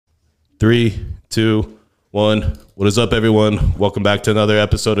3, 2, 1. What is up, everyone? Welcome back to another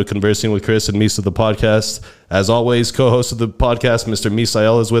episode of Conversing with Chris and Misa, the podcast. As always, co-host of the podcast, Mr.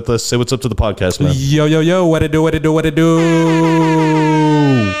 Misael is with us. Say what's up to the podcast, man. Yo, what it do? In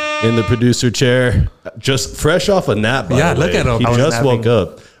the producer chair, just fresh off a nap, by the way. Look at him. He just woke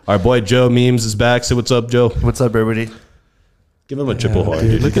up. Our boy Joe Memes is back. Say what's up, Joe. What's up, everybody? Give him a triple horn,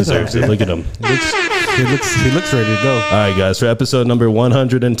 dude. He deserves it. Look at him. He looks ready to go. All right, guys. For episode number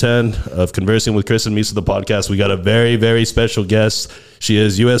 110 of Conversing with Chris and Misa, the podcast, we got a very, very special guest. She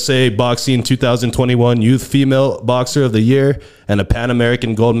is USA Boxing 2021 Youth Female Boxer of the Year and a Pan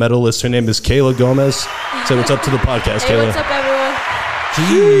American gold medalist. Her name is Kayla Gomez. Say what's up to the podcast, Hey, Kayla. what's up, everyone?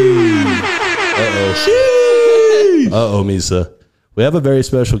 Uh-oh, Misa. We have a very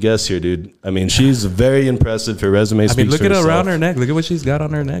special guest here, dude. I mean, she's very impressive. Her resume speaks Look for at her herself. around her neck. Look at what she's got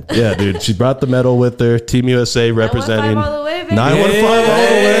on her neck. Yeah, dude. She brought the medal with her. Team USA representing. 915 all the way, baby. 915 all the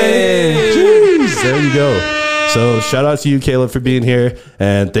way. Jeez, there you go. So shout out to you, Kayla, for being here.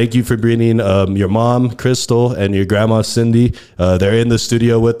 And thank you for bringing your mom, Crystal, and your grandma, Cindy. They're in the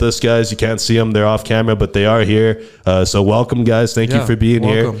studio with us, guys. You can't see them. They're off camera, but they are here. So welcome, guys. Thank you for being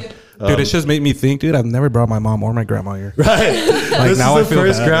welcome. here. Dude, it just made me think, dude, I've never brought my mom or my grandma here. Right. This now is the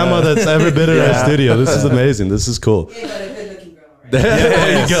first grandma that's ever been in our studio. This is amazing. This is cool.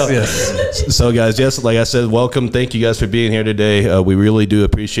 There you go. Yes. So, guys, yes, like I said, welcome. Thank you guys for being here today. We really do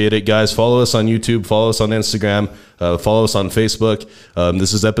appreciate it. Guys, follow us on YouTube. Follow us on Instagram. Follow us on Facebook.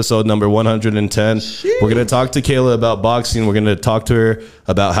 This is episode number 110. We're going to talk to Kayla about boxing. We're going to talk to her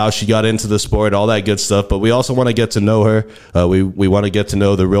about how she got into the sport, all that good stuff. But we also want to get to know her. We want to get to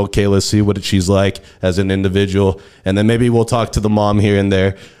know the real Kayla, see what she's like as an individual. And then maybe we'll talk to the mom here and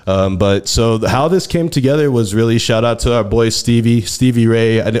there. But so how this came together was really shout out to our boy Stevie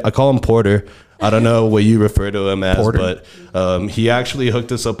Ray. I call him Porter. I don't know what you refer to him as, Porter. but he actually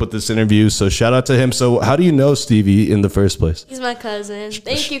hooked us up with this interview. So shout out to him. So how do you know Stevie in the first place? He's my cousin.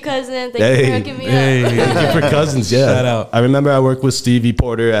 Thank you, cousin. Thank you for hooking me up. Thank you for cousins. Yeah. Shout out. I remember I worked with Stevie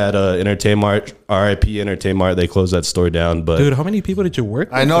Porter at Entertainmart, RIP Entertainmart. They closed that store down. But Dude, how many people did you work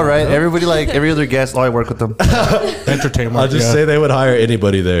with? I know, right? Everybody, like every other guest, I work with them. Entertainment. I'll just say they would hire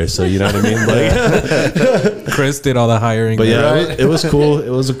anybody there. So you know what I mean? Like, Chris did all the hiring. but yeah, Right? it was cool. It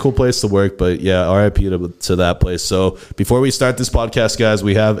was a cool place to work. But yeah, RIP to that place. So before we start this podcast, guys,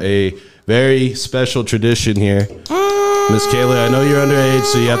 we have a very special tradition here. Miss Kayla, I know you're underage,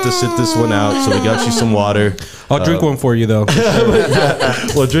 so you have to sit this one out. So we got you some water. I'll drink one for you, though.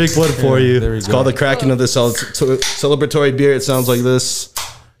 We'll drink one for you. There we It's go. called the cracking of the celebratory beer. It sounds like this.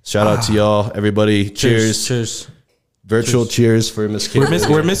 Shout out to y'all, everybody. Cheers. Cheers. Virtual cheers for Miss Kayla.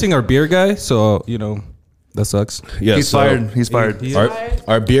 We're missing our beer guy, so, you know, that sucks. Yeah, He's so fired. He's fired.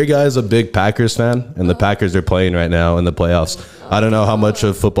 Our beer guy is a big Packers fan, and the Packers are playing right now in the playoffs. I don't know how much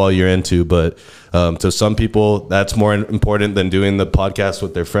of football you're into, but to some people, that's more important than doing the podcast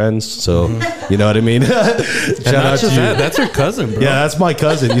with their friends. So, you know what I mean? Shout out to you. That's her cousin, bro. Yeah, that's my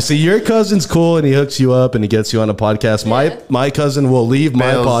cousin. You see, your cousin's cool, and he hooks you up, and he gets you on a podcast. My cousin will leave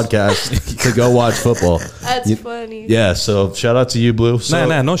my Fails. podcast to go watch football. That's funny. Yeah, so shout out to you, Blue.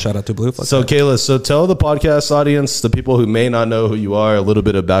 So, No shout out to Blue. Fuck so that. Kayla, so tell the podcast audience, the people who may not know who you are, a little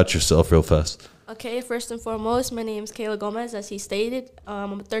bit about yourself real fast. Okay, first and foremost, my name is Kayla Gomez, as he stated.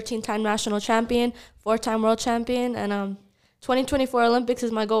 I'm a 13-time national champion, 4-time world champion, and 2024 Olympics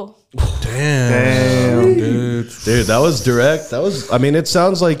is my goal. Damn, dude. Dude, that was direct. I mean, it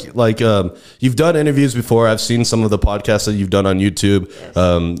sounds like you've done interviews before. I've seen some of the podcasts that you've done on YouTube.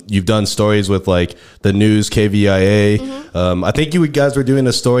 Yes. You've done stories with like the news, KVIA. I think you guys were doing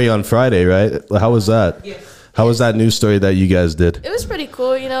a story on Friday, right? How was that? Yes. How was that news story that you guys did? It was pretty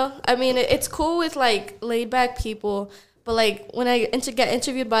cool, you know. I mean, it's cool with, like, laid-back people, but, like, when I get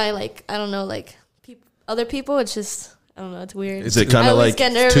interviewed by, like, I don't know, like, other people, it's just, I don't know, it's weird. Is it kind I of always like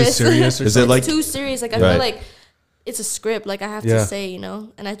get nervous. too serious or Is it It's like too serious. Like, I Right. feel like it's a script. Like, I have Yeah. to say, you know,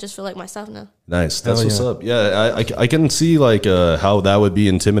 and I just feel like myself now. nice? That's Hell what's yeah. up. Yeah, I can see like how that would be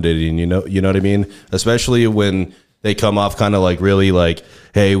intimidating. You know what I mean? Especially when they come off kind of like really like,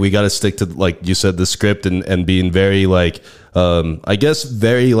 hey, we got to stick to, like you said, the script and being very like, I guess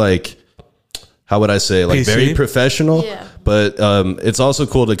very like, how would I say, like PC? very professional. Yeah. But it's also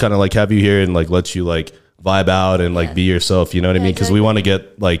cool to kind of like have you here and like let you like vibe out and like Yeah. be yourself. You know what I Yeah, mean? Because we exactly. want to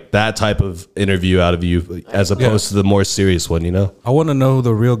get like that type of interview out of you as opposed to the more serious one. You know? I want to know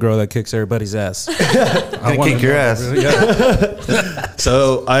the real girl that kicks everybody's ass. I wanna kick your know. ass. Yeah.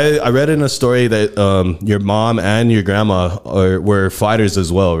 So I read in a story that your mom and your grandma were fighters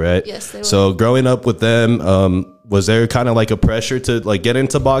as well, right? Yes, they were. So growing up with them, was there kind of like a pressure to like get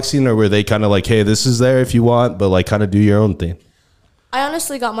into boxing, or were they kind of like, hey, this is there if you want, but like kind of do your own thing? I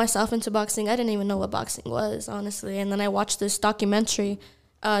honestly got myself into boxing. I didn't even know what boxing was, honestly. And then I watched this documentary,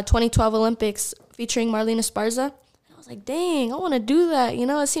 2012 Olympics, featuring Marlena Esparza. And I was like, dang, I want to do that. You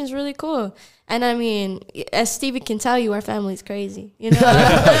know, it seems really cool. And I mean, as Stevie can tell you, our family's crazy. You know,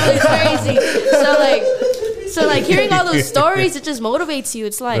 our family's crazy. So like hearing all those stories, it just motivates you.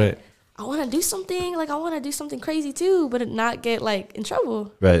 It's like, Right. I want to do something. Like, I want to do something crazy too, but not get like in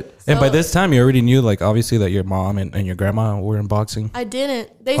trouble. Right. And by So- this time, you already knew, like, obviously, that your mom and your grandma were in boxing. I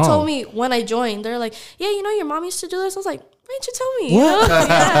didn't. They Oh. told me when I joined. They're like, yeah, you know, your mom used to do this. I was like, why didn't you tell me? You know?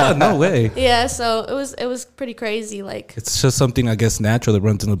 Yeah. No way. Yeah, so it was pretty crazy. Like, It's just something, I guess, natural that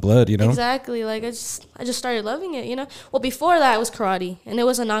runs in the blood, you know? exactly. Like, I just started loving it, you know? Well, before that, it was karate, and it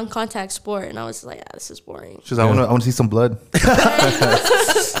was a non-contact sport, and I was like, this is boring. She's like, I want to see some blood.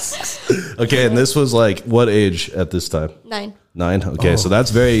 Okay, and this was like what age at this time? 9. 9. Okay, Oh. so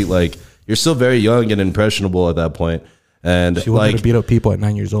that's very like you're still very young and impressionable at that point. And She wanted like to beat up people at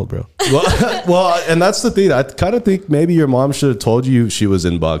 9 years old, bro. well, and that's the thing. I kind of think maybe your mom should have told you she was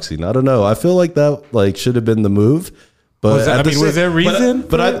in boxing. I don't know. I feel like that like should have been the move. But Was that- at I the mean, was there a reason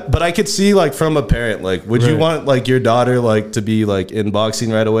But I could see like from a parent, like, would you Right. want like your daughter like to be like in boxing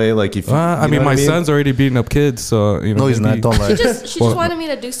right away? Like if I you mean, know what my son's already beating up kids, so, you know. No, he's not. maybe- Don't lie. She Well- just wanted me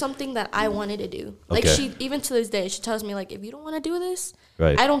to do something that I wanted to do. Like, Okay. she, even to this day, she tells me, like, if you don't want to do this,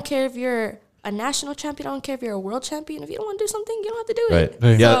 Right. I don't care if you're a national champion. I don't care if you're a world champion. If you don't want to do something, you don't have to do Right. it.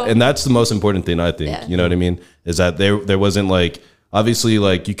 Right. Yeah, So- and that's the most important thing I think. Yeah. You know what I mean? Is that there wasn't like obviously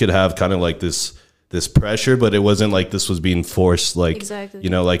like you could have kind of like this pressure, but it wasn't like this was being forced. Like Exactly. you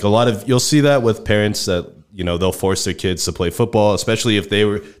know, like a lot of you'll see that with parents that you know they'll force their kids to play football, especially if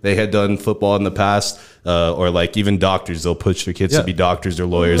they had done football in the past, or like even doctors. They'll push their kids Yeah. to be doctors or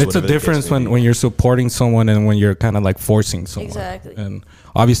lawyers. It's a whatever the case difference may be. when you're supporting someone and when you're kind of like forcing someone. Exactly. And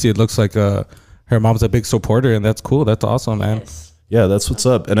obviously, it looks like her mom's a big supporter, and that's cool. That's awesome, man. Yes. Yeah, that's what's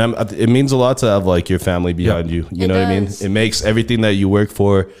up. And it means a lot to have like your family behind you. You It know what I mean? does. It makes everything that you work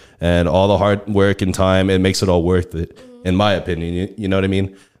for and all the hard work and time, it makes it all worth it, in my opinion. You know what I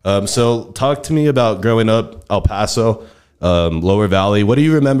mean? So talk to me about growing up El Paso, Lower Valley. What do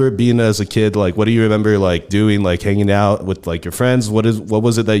you remember being as a kid? Like, what do you remember like doing, like hanging out with like your friends? What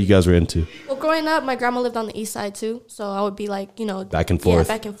was it that you guys were into? Well, growing up, my grandma lived on the east side too, so I would be like, you know, Back and forth.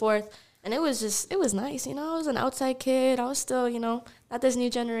 Yeah, back and forth, and it was nice. You know, I was an outside kid. I was still, you know, not this new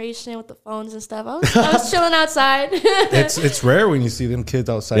generation with the phones and stuff. I was chilling outside. It's rare when you see them kids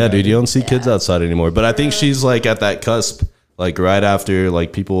outside. Yeah, dude, you don't see kids outside anymore. But I think she's like at that cusp, like right after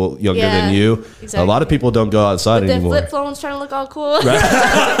like people younger Yeah, than you. A lot of exactly. people don't go outside With them anymore. flip phones, trying to look all cool.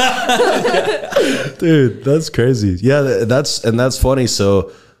 Dude, that's crazy. Yeah, that's funny.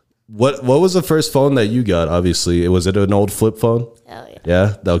 So, what was the first phone that you got? Obviously, was it an old flip phone? Hell yeah.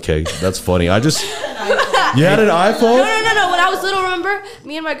 Yeah. Okay, that's funny. You had an iPhone? No. When I was little, remember,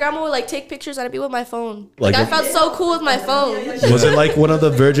 me and my grandma would like take pictures and I'd be with my phone. Like Like, a- I felt so cool with my phone. It Was it like one of the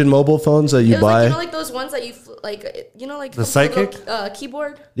Virgin Mobile phones that you was buy? like, you know, like those ones that you like, you know, like The Sidekick?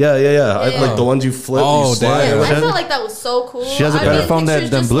 keyboard. Yeah. Yeah. Like the ones you flip. Oh, you slide damn. or I whatever. felt like that was so cool. She has a I better made phone than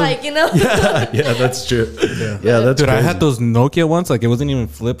pictures just Blue. Like, you know, Yeah, that's true. Yeah, that's Dude, I crazy. had those Nokia ones. Like, it wasn't even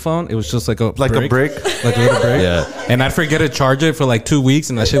flip phone. It was just like a Like a brick. Like a little brick. Yeah. And I'd forget to charge it for like 2 weeks,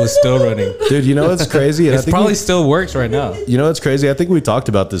 and that shit was still running. Dude, you know what's crazy? And I It think probably still works right now. you know what's crazy? I think we talked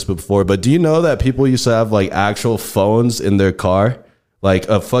about this before, but do you know that people used to have like actual phones in their car? Like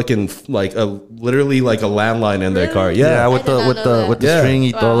a fucking literally like a landline in their car. Yeah, Yeah. with I did the not with know the that. with the Yeah. string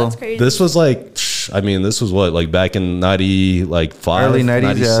y wow, todo. that's crazy. This was like this was what, like back in 90 like 5 Early 90s,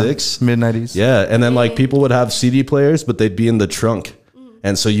 96. yeah. Mid 90s. Yeah, and then like people would have CD players, but they'd be in the trunk.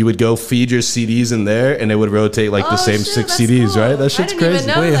 And so you would go feed your CDs in there, and it would rotate like the Oh, same shit, 6 that's CDs, cool. right? That I shit's didn't even crazy.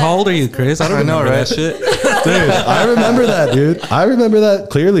 know Wait, that. how old are you, Chris? I don't I know, remember right? that shit. Dude, I remember that, dude. I remember that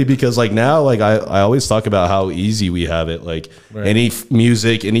clearly because like now, like I always talk about how easy we have it. Like Right. any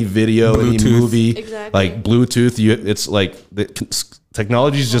music, any video, any Bluetooth. movie, Exactly. like Bluetooth. It's like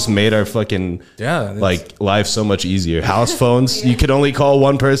technology's just made our fucking Yeah, it's- like life so much easier. House phones, you could only call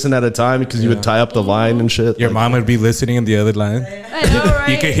one person at a time because you would tie up the line and shit. Your Like, mom would be listening in the other line. I know, right?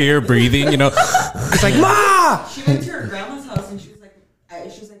 You could hear her breathing, you know. It's like, Ma! She went to her grandma's house and she was like,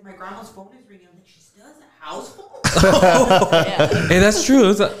 my grandma's phone is ringing. I'm like, she still has a house phone? Hey, that's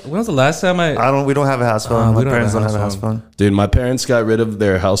true. When was the last time We don't have a house phone. we My don't parents have a don't have a house house phone. dude, my parents got rid of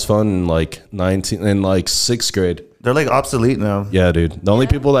their house phone in like 6th grade. They're like obsolete now. Yeah, dude. The only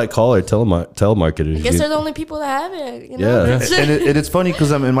people that call are telemarketers. I guess dude. they're the only people that have it. You know? Yeah. And it's funny because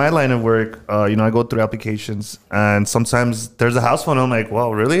I'm in my line of work. I go through applications, and sometimes there's a house phone. I'm like,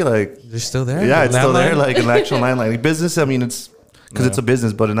 well, really? Like, they're still there? yeah, it's still there. Landline? Like an actual line, like business. I mean, it's because it's a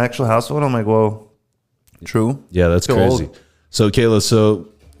business, but an actual house phone. I'm like, well, true. Yeah, that's Feel crazy. old. So Kayla, so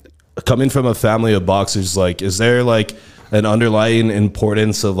coming from a family of boxers, like, is there like an underlying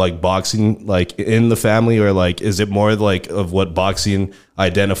importance of like boxing, like in the family, or like, is it more like of what boxing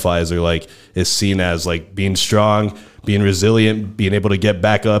identifies or like is seen as, like being strong, being resilient, being able to get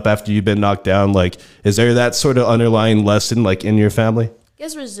back up after you've been knocked down? Like, is there that sort of underlying lesson like in your family? I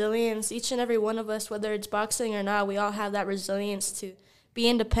guess resilience. Each and every one of us, whether it's boxing or not, we all have that resilience to be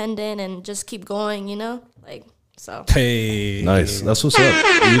independent and just keep going, you know? Like, so. Hey. Nice. That's what's up.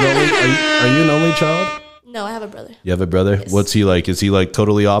 Are you an only child? No, I have a brother. You have a brother? Yes. What's he like? Is he like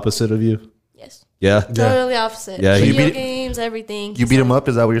totally opposite of you? Yes. Yeah? Totally opposite. Yeah, he Video beat- games, everything. You beat him up?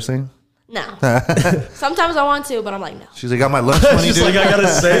 Is that what you're saying? No. Sometimes I want to, but I'm like, no. She's like, got my lunch money, He's dude. like, I gotta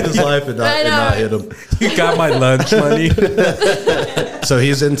save his life and I not know. hit him. You got my lunch money. So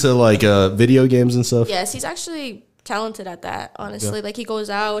he's into like video games and stuff? Yes, he's actually talented at that, honestly. Like, he goes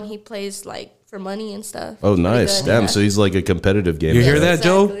out and he plays, like, for money and stuff. Oh, Pretty nice. good, Damn, yeah. so he's like a competitive gamer. You hear that,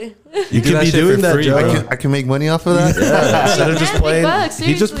 Joe? Exactly. You do could that be shit doing for that, free, Joe. bro. I can make money off of that? Yeah, instead of just Yeah, playing, $10, he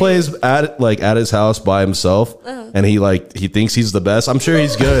just seriously. plays at his house by himself, and he thinks he's the best. I'm sure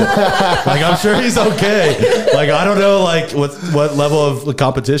he's good. Like, I'm sure he's okay. Like, I don't know like what level of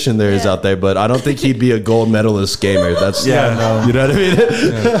competition there is Yeah. out there, but I don't think he'd be a gold medalist gamer. That's no. you know what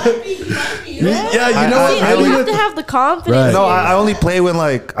I mean? Yeah, you know what? I You only- have to have the confidence. Right. No, I only play when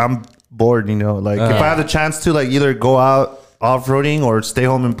like I'm bored, you know. Like if I have the chance to like either go out off-roading or stay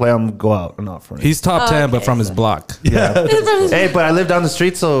home and play, I'm go out and off-roading. He's top 10, but okay. from his block. Yeah. Hey, but I live down the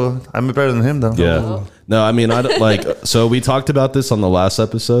street, so I'm better than him though. Yeah. No, I mean, I don't like. So we talked about this on the last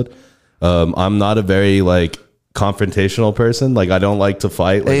episode. I'm not a very like confrontational person. Like, I don't like to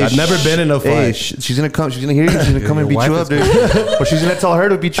fight. Like, Hey, I've never been in a fight. Hey, she's gonna come. She's gonna hear you. She's gonna come and Your beat you wife up, dude. Or she's gonna tell her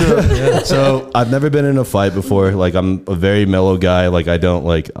to beat you up. So I've never been in a fight before. Like, I'm a very mellow guy. Like, I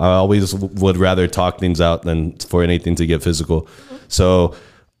always would rather talk things out than for anything to get physical. So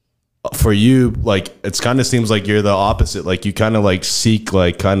for you, like, it's kind of seems like you're the opposite. Like, you kind of like seek,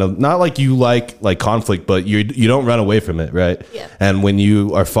 like, kind of not like you like conflict, but you don't run away from it, right? Yeah. And when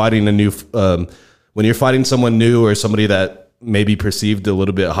you are fighting when you're fighting someone new or somebody that may be perceived a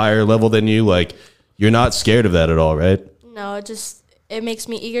little bit higher level than you, like, you're not scared of that at all, right? No, it makes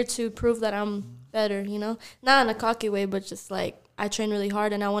me eager to prove that I'm better, you know? Not in a cocky way, but just like, I train really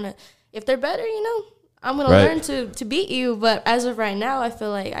hard and I want to, if they're better, you know, I'm going Right. to learn to beat you. But as of right now, I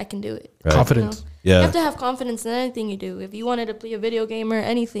feel like I can do it. Right. Confidence. You know? Yeah. You have to have confidence in anything you do. If you wanted to play a video game or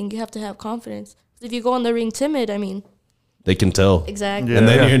anything, you have to have confidence. If you go in the ring timid, I mean, They can tell. exactly. And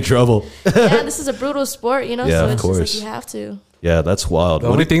then Yeah. you're in trouble. Yeah, this is a brutal sport, you know? Yeah, so of it's course. just like you have to. Yeah, that's wild. The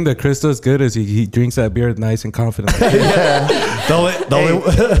only thing that Chris does good is he drinks that beer nice and confident. The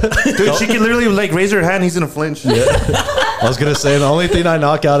only- Dude, she can literally like raise her hand. He's gonna flinch. I was gonna say the only thing I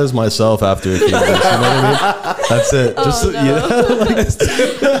knock out is myself after a few minutes. You know what I mean? That's it. Just no. you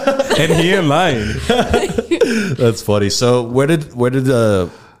know, And he ain't lying. that's funny. So where did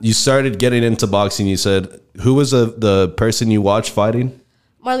you started getting into boxing? You said, who was the person you watched fighting?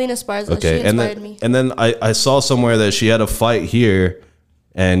 Marlena Esparza, Okay, she and inspired then me. and then I saw somewhere that she had a fight here,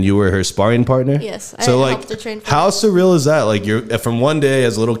 and you were her sparring partner. Yes, I So like, helped her train for how it. surreal is that? Like, you're from one day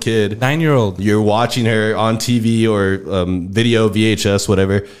as a little kid. 9-year-old. You're watching her on TV or video, VHS,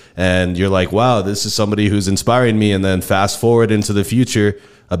 whatever, and you're like, wow, this is somebody who's inspiring me. And then fast forward into the future,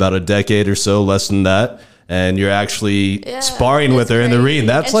 about a decade or so, less than that, and you're actually Yeah, sparring with it's her in the crazy. ring.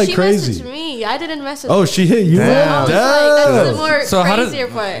 That's And like she crazy. messaged me. I didn't message Oh, her. she hit you. Damn. I was like, that's the more So how crazier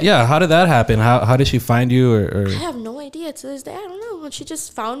did part. yeah? How did that happen? How did she find you? Or I have no idea to this day. I don't know. She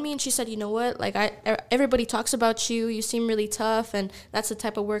just found me and she said, you know what? Like, everybody talks about you. You seem really tough, and that's the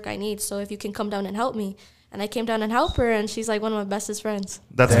type of work I need. So if you can come down and help me. And I came down and helped her, and she's like one of my bestest friends.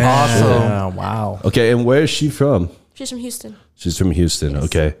 That's awesome. Yeah, wow. Okay, and where is she from? She's from Houston. She's from Houston.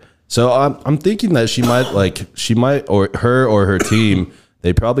 Okay. So I'm thinking that she might or her team,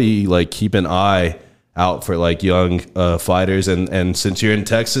 they probably like keep an eye out for like young fighters, and since you're in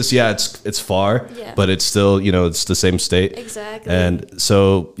Texas, yeah, it's far, Yeah. but it's still, it's the same state. Exactly. And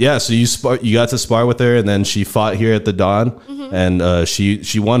so yeah, so you got to spar with her, and then she fought here at the Dawn, Mm-hmm. and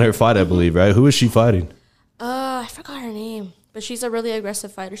she won her fight, I believe, right? Who was she fighting? I forgot her name, but she's a really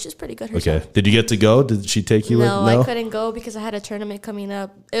aggressive fighter. She's pretty good herself. Okay. Did you get to go? Did she take you? No, I couldn't go because I had a tournament coming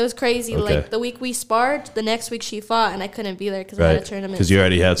up. It was crazy. Okay. Like, the week we sparred, the next week she fought, and I couldn't be there because I had Right. a tournament. Because you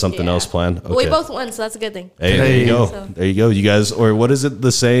already had something Yeah. else planned. Okay. Well, we both won, so that's a good thing. Hey, there you go. So- There you go. You guys, or what is it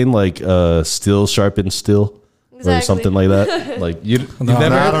the saying? Like, steel sharpens steel, or Exactly. something like that. Like you've No,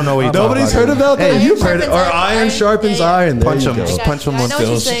 never. I don't know what you're Nobody's talking heard about. about that. Iron You've heard it. Or sharpens iron iron. sharpens Yeah, yeah. iron. There Punch you 'em. go. Just I punch got him you. I one know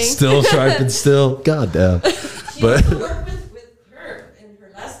what still. you're saying. Still sharpens steel. God damn. She But- used to work with her in her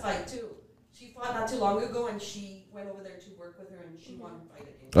last fight too. She fought not too long ago, and she went over there to work with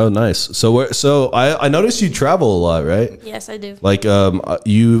Oh, nice. So I noticed you travel a lot, right? Yes, I do. Like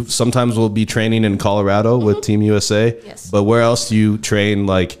you sometimes will be training in Colorado with Team USA. Yes. But where else do you train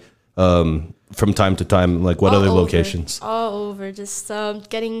like from time to time? Like what All other over. locations? All over. Just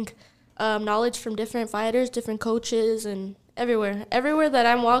getting knowledge from different fighters, different coaches, and everywhere. Everywhere that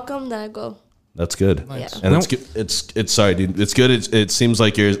I'm welcome, that I go. That's good. Nice. And it's good. It's sorry, dude. It's good. It seems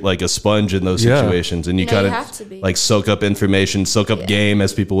like you're like a sponge in those Yeah. situations, and you No, kind you have of to be. like soak up information, soak up game,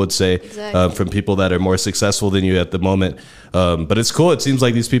 as people would say, Exactly. from people that are more successful than you at the moment. But it's cool. It seems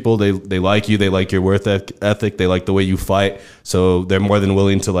like these people they like you, they like your work ethic, they like the way you fight, so they're more than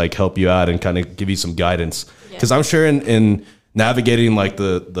willing to like help you out and kind of give you some guidance. Because I'm sure in navigating like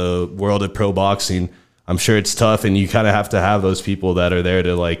the world of pro boxing, I'm sure it's tough, and you kind of have to have those people that are there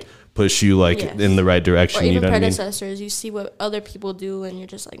to like push you like Yes. in the right direction. Or even you know what I mean? predecessors. You see what other people do, and you're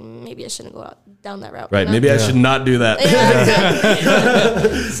just like, maybe I shouldn't go out down that route. Right. you know? Maybe I should not do that. Yeah,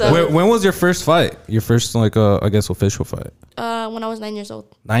 exactly. So When was your first fight? Your first, like, I guess, official fight? when I was 9 years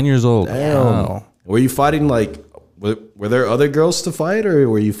old. 9 years old. Wow. Were you fighting like? Were there other girls to fight, or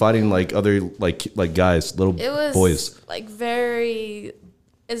were you fighting like other like guys, little It was boys? like very.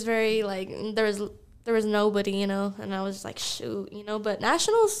 It's very like there was nobody, you know, and I was like, shoot, you know. But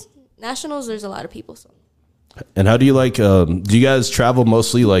nationals, there's a lot of people. So And how do you like? Do you guys travel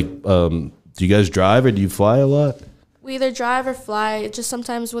mostly? Like, do you guys drive or do you fly a lot? we either drive or fly. It's just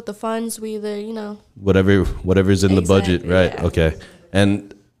sometimes with the funds, we either, you know. Whatever's in the budget, Exactly, right? yeah. Okay.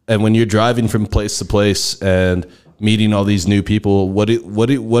 And when you're driving from place to place and meeting all these new people, what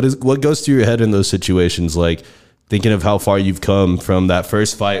goes through your head in those situations? Like thinking of how far you've come from that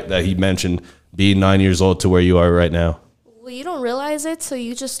first fight that he mentioned, being 9 years old, to where you are right now. Well, you don't realize it till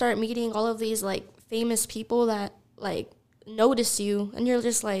you just start meeting all of these like famous people that like notice you, and you're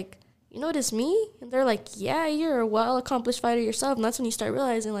just like, you notice me? And they're like, yeah, you're a well accomplished fighter yourself. And that's when you start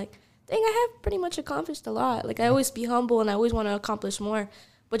realizing like, dang, I have pretty much accomplished a lot. Like I always be humble and I always want to accomplish more.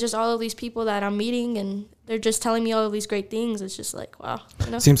 But just all of these people that I'm meeting and they're just telling me all of these great things. It's just like, wow.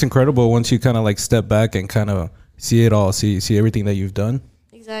 You know? Seems incredible once you kind of like step back and kind of see it all, see everything that you've done.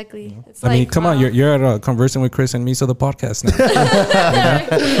 Exactly. It's I mean, like, come wow. on, you're at conversing with Chris and me, so the podcast now.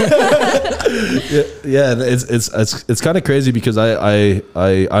 Yeah, and it's kind of crazy because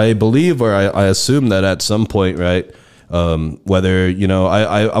I believe, or I assume that at some point, right? Whether you know,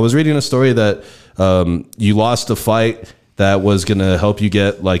 I was reading a story that you lost a fight that was gonna help you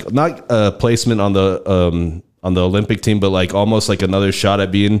get like not a placement on the Olympic team, but like almost like another shot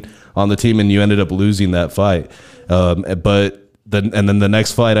at being on the team, and you ended up losing that fight. But then the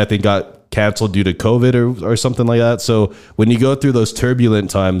next fight I think got canceled due to COVID or something like that. So when you go through those turbulent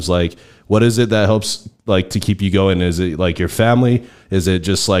times, like what is it that helps like to keep you going? Is it like your family? Is it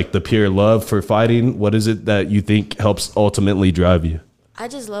just like the pure love for fighting? What is it that you think helps ultimately drive you? I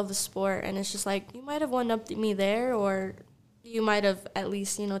just love the sport, and it's just like you might have one up me there, or you might have at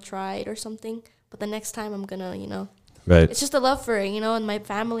least, you know, tried or something. But the next time I'm gonna, you know, Right. it's just a love for it, you know, and my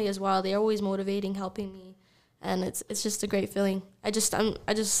family as well. They're always motivating, helping me, and it's just a great feeling. I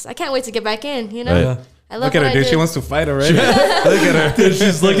can't wait to get back in, you know. Right. I love Look at what her, I dude. do. She wants to fight already. Look at her.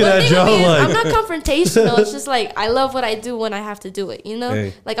 She's looking The at thing Joe with me is, like. I'm not confrontational. It's just like I love what I do when I have to do it, you know.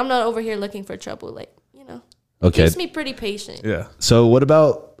 Hey. Like I'm not over here looking for trouble, like, you know. Okay. Keeps me pretty patient. Yeah. So what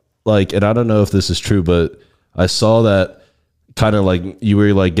about like, and I don't know if this is true, but I saw that kind of like you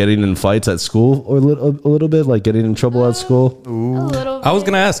were like getting in fights at school or a little bit, like getting in trouble at school. A little bit. I was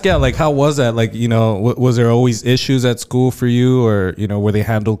gonna ask, yeah, like how was that? Like, you know, was there always issues at school for you, or you know, were they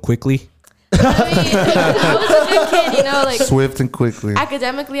handled quickly? I was a good kid, you know, like Swift and quickly.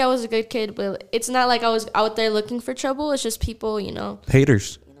 academically I was a good kid, but it's not like I was out there looking for trouble. It's just people, you know,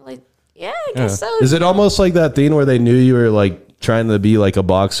 Haters. like, yeah, I guess so. Is it almost like that thing where they knew you were like trying to be like a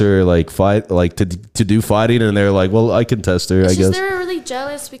boxer, like fight, like to do fighting, and they're like, well, I can test her, It's I just guess. they were really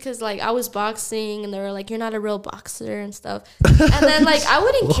jealous because like I was boxing and they were like, you're not a real boxer and stuff. And then like I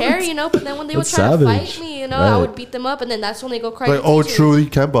wouldn't care, you know, but then when they That's would try to savage. fight me, you know, I Right. would beat them up, and then that's when they go cry. Like, to oh, teachers. true, you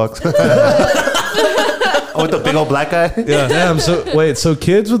can box. Oh, with the big old black guy. Yeah. Damn. So wait. So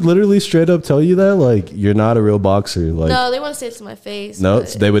kids would literally straight up tell you that, like, you're not a real boxer. Like, No, they want to say it to my face. No, but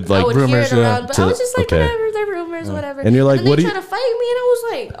they would, like, I would rumors, hear it yeah, around, but to- I was just like, okay. whatever, they're rumors, whatever. And you're like, and then what they do tried to fight me, and I was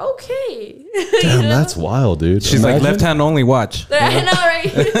like, okay. damn, that's wild, dude. She's like Imagine. left hand only. Watch. I know,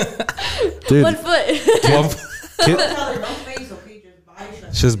 right? Dude. One foot. Kid- Tell her no face, okay? Just body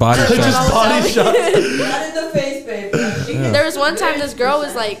shot. She's body shot. just body shot. Not in the face, babe. There was one time this girl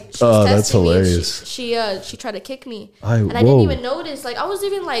was like, she was Oh, that's testing me. hilarious. She tried to kick me, I- and I whoa. didn't even notice. Like I was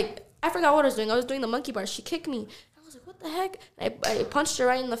even like, I forgot what I was doing. I was doing the monkey bar. She kicked me. I was like, what the heck? I punched her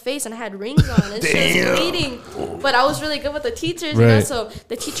right in the face and I had rings on and she was bleeding. But I was really good with the teachers, you know. So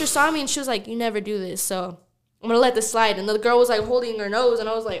the teacher saw me and she was like, you never do this. So I'm going to let this slide. And the girl was like holding her nose and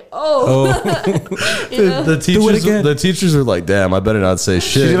I was like, you know? The teachers were like, damn, I better not say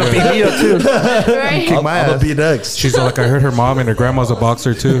shit. She's gonna beat me up too. Right? Kick my I'm gonna ass. be next. She's like, I heard her mom and her grandma's a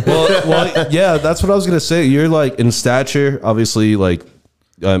boxer too. Well, yeah, that's what I was gonna say. You're like in stature, obviously. Like,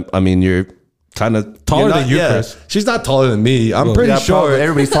 I mean, you're kind of Taller than you, Chris. She's not taller than me. I'm pretty Yeah, short. probably.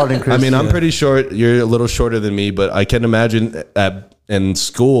 Everybody's taller than Chris. I mean, I'm pretty short. You're a little shorter than me, but I can imagine in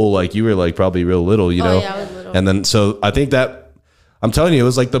school, like you were like probably real little, you know. Yeah, I was little. And then so I think that I'm telling you, it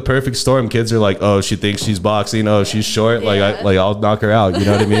was like the perfect storm. Kids are like, oh, she thinks she's boxing. Oh, she's short. Yeah. I'll knock her out. You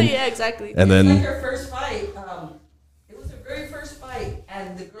know what I mean? Yeah, exactly. And Like then her first fight, it was her very first fight,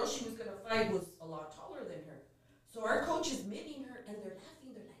 and the girl she was gonna fight was a lot taller than her. So our coach is meeting her, and they're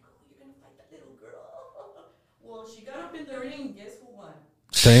laughing. They're like, "Oh, you're gonna fight that little girl." Well, she got up in the ring. Guess who won?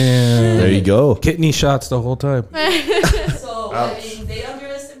 Damn. there you go. Kidney shots the whole time. So I mean, they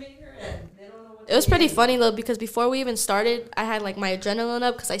underestimate her, and they don't know what. It was pretty funny though because before we even started, I had like my adrenaline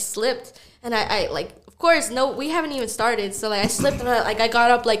up because I slipped and I like, of course, no, we haven't even started. So like I slipped and I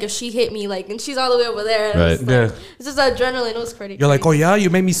got up like if she hit me like and she's all the way over there. And Right. It's, like, Yeah. it's just adrenaline. It was pretty. You're like, oh yeah, you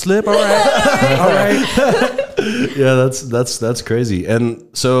made me slip. All right, all right. Yeah, that's crazy. And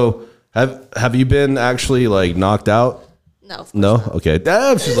so have you been actually like knocked out? No. Of course No? not. Okay.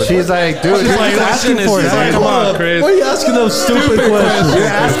 Damn, she's like, dude, She's like, asking for it. She's like, dude. come on, Chris. why are you asking those stupid questions? You're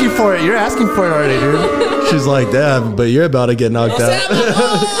asking for it. You're asking for it already, dude. She's like, damn, but you're about to get knocked out.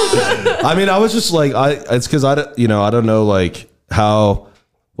 I mean, I was just like, it's because I don't know like how,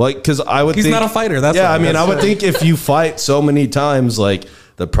 like, because I would He's think not a fighter. That's yeah. why. I mean, That's I would think if you fight so many times, like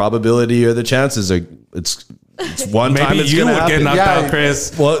the probability or the chances are it's one time maybe it's you gonna would happen. get knocked Yeah. out,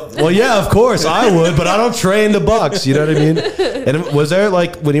 Chris. Well, yeah, of course I would, but I don't train to box. You know what I mean? And was there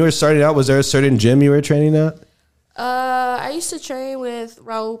like when you were starting out, was there a certain gym you were training at? I used to train with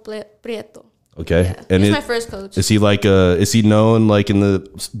Raul Prieto. Okay, Yeah. and He's my first coach. is he like is he known like in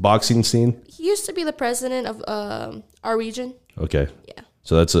the boxing scene? He used to be the president of our region. Okay, Yeah.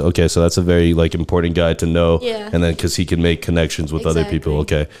 so that's a very like important guy to know. Yeah. and then because he can make connections with other people.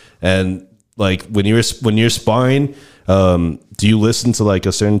 Exactly. Okay, and like when you're sparring, do you listen to like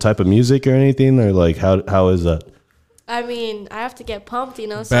a certain type of music or anything, or like how is that? I mean, I have to get pumped, you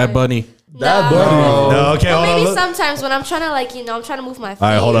know. So Bad Bunny. Bad Bunny. No, okay, Well, hold maybe on. sometimes when I'm trying to like, you know, I'm trying to move my feet. All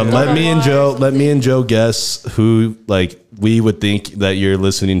right, hold on. go Let me and hard or Joe something. guess who like we would think that you're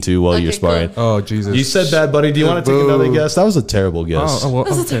listening to while Okay, you're sparring. cool. Oh Jesus. You said Bad Bunny. Do you want to take another guess? That was a terrible guess. Oh,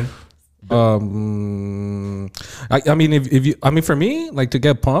 well, okay. I mean, if you, I mean, for me, like to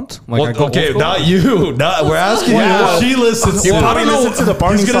get pumped, like I go okay, old school. not you. Not we're asking you what she listens to. You probably listen to the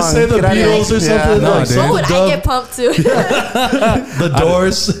Barney He's gonna song. say the Get out of here. Beatles or Yeah. something. No, like dude. What would I Dove, get pumped to? the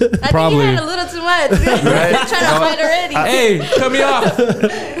Doors. I think Probably. you heard a little too much. I'm trying to fight already. Hey, cut me off.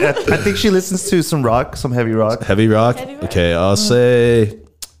 I think she listens to some rock, some heavy rock. Heavy rock. Heavy rock. Okay, I'll say.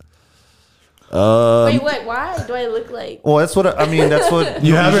 Wait, what? Why do I look like? Well, that's what I mean. That's what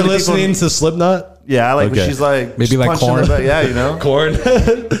You have her usually listening people- to Slipknot? Yeah, like Okay. when she's like Maybe like punching Korn. the back. Yeah, you know. Corn.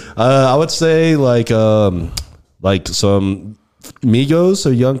 I would say like some Migos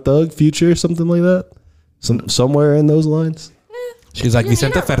or Young Thug, Future, something like that. Somewhere in those lines. She's like You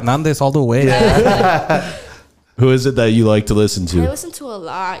Vicente know- Fernandez all the way. Who is it that you like to listen I to? listen to a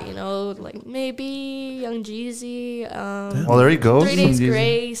lot, you know, like maybe Young Jeezy, Well, there you go. 3 Days Some-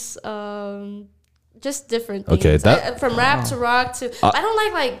 Grace, just different things. Okay, that- from rap to rock to I don't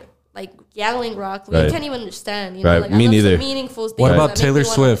like yelling rock. Right. You can't even understand. You know, Right, like, me I love neither. some meaningful things. What about that make Taylor me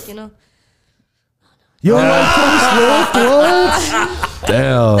wanna, Swift? you know, You don't like Taylor Swift? What?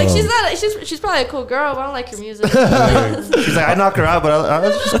 Damn. like she's probably a cool girl, but I don't like her music. She's like, I knock her out, but I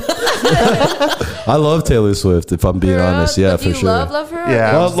just, I love Taylor Swift, if I'm being honest. Yeah, But for do you sure. love her?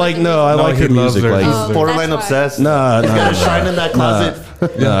 Yeah. Well, like, no, I No, like he her loves music. her. Like, Oh. borderline That's why. obsessed. nah, Gotta shine in that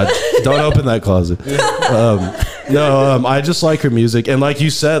closet. Nah, don't open that closet. I just like her music, and like you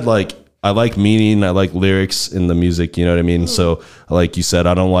said, like I like meaning, I like lyrics in the music. You know what I mean? So, like you said,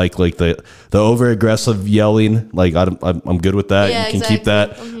 I don't like the over aggressive yelling. Like I'm good with that. Yeah, you can keep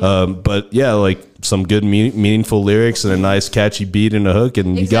that. exactly. But yeah, like some good meaningful lyrics and a nice catchy beat and a hook,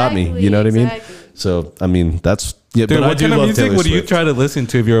 and you got me. Exactly, You know what I mean? exactly. So I mean, that's Yeah, Dude, but I what do kind of love music Taylor would you Swift. try to listen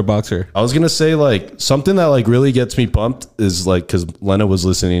to if you're a boxer? I was gonna say like something that like really gets me pumped is like because Lena was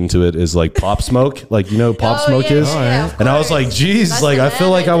listening to it is like Pop Smoke, like you know who Pop Smoke is, of and I was like, course. geez, That's like the I feel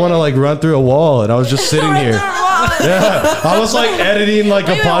man like I right want to there. like run through a wall, and I was just sitting here. Yeah, I was like editing like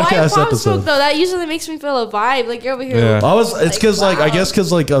a Wait, why podcast Pop episode. Smoke, though? That usually makes me feel a vibe. Like you're over here. Yeah. I was. It's because like I wow. guess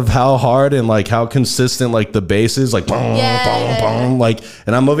because like of how hard and like how consistent like the bass is, like boom, Yeah, boom, yeah, boom, like,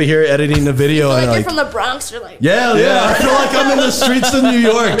 and I'm over here editing the video Like and you're like. from the Bronx. You're like. Yeah, I feel like I'm in the streets of New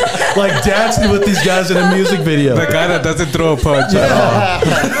York, like dancing with these guys in a music video. The guy that doesn't throw a punch. Yeah.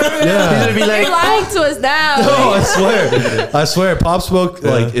 He's gonna be like, You're lying to us now. No, I swear, Pop Smoke,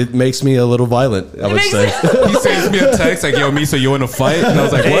 like it makes me a little violent. I would makes say. He sends me a text like, "Yo, Miso, you want to fight?" And I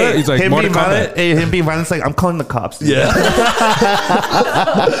was like, "What?" He's like, him "Mortal being violent. Kombat." Hey, him being violent. Like, I'm calling the cops. Dude. Yeah.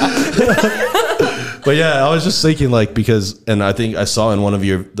 But yeah, I was just thinking like because, and I think I saw in one of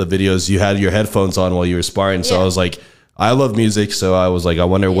the videos you had your headphones on while you were sparring. So I Yeah. was like, I love music, so I was like, I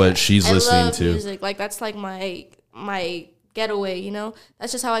wonder what she's I listening love to. Music. Like that's like my getaway. You know,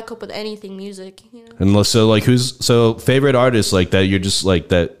 that's just how I cope with anything music. You know. And so like, who's favorite artist like that? You're just like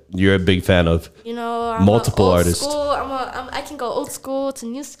that. You're a big fan of. You know, I'm Multiple old artists. School. I can go old school to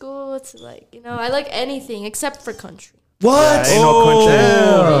new school to like I like anything except for country. What? Ain't no country.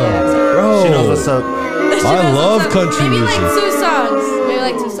 Bro. She knows what's up. I love country Maybe music. like 2 songs. Maybe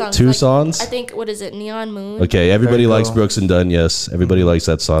like 2 songs. Two Like, songs? I think what is it? Neon Moon. Okay, everybody There you likes go. Brooks and Dunn. Yes, everybody likes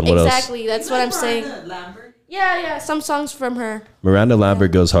that song. What else? Exactly. That's what I'm saying. Miranda Lambert. Yeah. Some songs from her. Miranda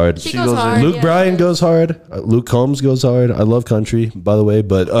Lambert goes hard. She goes goes in. hard. Luke yeah. Bryan goes hard. Luke Combs goes hard. I love country, by the way.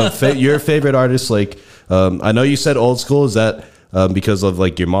 But your favorite artist, like, I know you said old school. Is that because of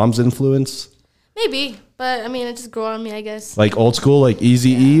like your mom's influence? Maybe, but I mean, it just grew on me, I guess. Like old school, like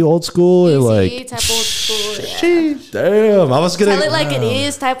Easy E old school, or Easy, like type old school. Yeah. damn. I was gonna. Tell it like it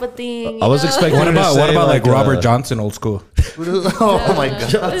is, type of thing. I was you know? expecting. What her to about say, like Robert uh, Johnson, old school? Oh my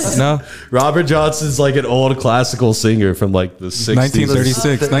god. No, Robert Johnson's like an old classical singer from like the 60s.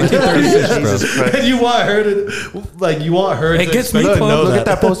 1936, 1936, bro. Jesus Christ. And you want her to, like, you want her It to gets me expect to pumped. know Look that. at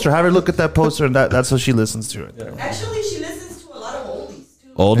that poster. Have her look at that poster, and that's what she listens to. Right there. Actually, she listens to a lot of oldies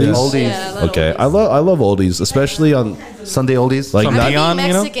too. Oldies? Oldies. Yeah, a lot of Okay, oldies. I love oldies, especially on Sunday oldies. like Some not, Neon, Being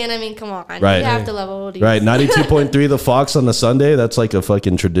you know? Mexican, I mean, come on. Right. You have to love oldies. right 92.3 The Fox on the Sunday. That's like a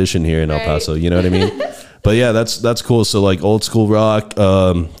fucking tradition here in El Right. Paso. You know what I mean? But yeah, that's cool. So like old school rock.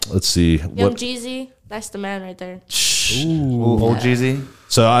 Let's see. Young Jeezy, that's the man right there. Ooh, old Jeezy.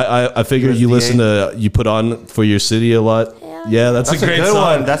 So I figured you USDA. listen to you put on For Your City a lot. Hell Yeah, that's, That's a a great good song.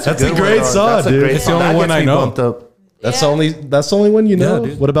 one. That's a good great one. song, That's a dude. great It's the song. only That one gets I me know. bumped up. That's Yeah. that's the only one you know.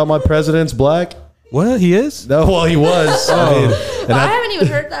 dude. What about My President's Black? What? He is? No, well he was. I mean, and Well, I I- haven't even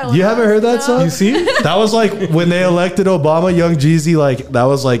heard that one. you haven't heard that No. song? You see? That was like when they elected Obama, Young Jeezy, like that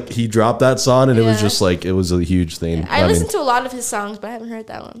was like he dropped that song and it was Yeah. just like it was a huge thing. I mean, listen to a lot of his songs, but I haven't heard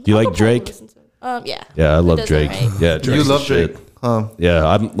that one. Do you I'll like probably Drake? listen to it. Yeah. yeah, I love does Drake. alright. Yeah, Drake's You the love shit. Drake. Huh. Yeah,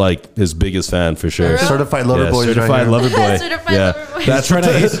 I'm like his biggest fan for sure. real? Certified lover Yeah, boys. certified right here. lover boy. Certified yeah, lover boy.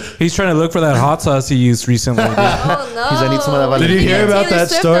 that's He's trying to look for that hot sauce he used recently. dude. Oh no. He's, I need some of that Did you Valentina. hear about Taylor that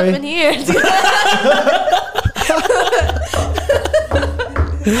Swift story? Up in here.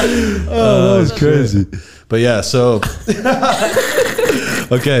 Oh, that was crazy. But yeah, so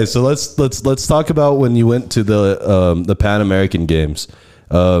okay, so let's talk about when you went to the Pan American Games.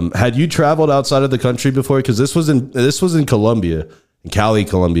 Had you traveled outside of the country before? Because this was in Colombia, in Cali,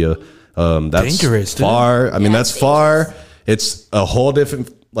 Colombia. That's Dangerous, dude. far. I mean, Yeah, that's it's far. It's a whole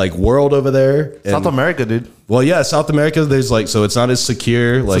different like world over there. And- South America, dude. Well, yeah, South America. There's like so it's not as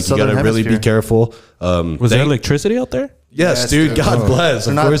secure. Like you got to southern really be hemisphere. careful. Was there electricity out there? Yes, Yes, dude. dude. God bless.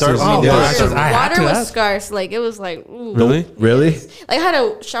 Of They're not course, dark- there's Oh, yeah. wow. I had Water to was ask. scarce. Like it was like ooh. Really? Really? Like I had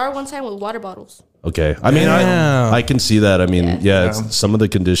a shower one time with water bottles. Okay. I mean, Damn. I can see that. I mean, yeah, it's, some of the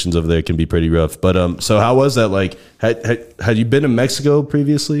conditions over there can be pretty rough. But so how was that? Like, had you been to Mexico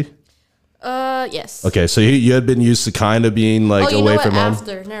previously? Yes. Okay, so you had been used to kind of being like Oh, you away know what? from home.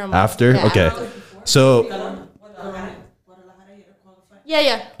 After. Never mind. After? Yeah, Okay. after. So Guadalajara, you qualify.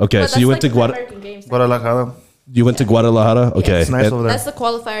 Yeah. Okay, But so you went that's to the Guada- Pan-American Games. Guadalajara. you went to Guadalajara. Okay. It's nice And- over there. That's the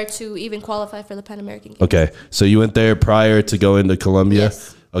qualifier to even qualify for the Pan American Games. okay. So you went there prior to going to Colombia.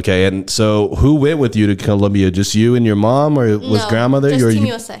 Yes. Okay, and so who went with you to Colombia? Just you and your mom, or was No, grandmother? just or Team you?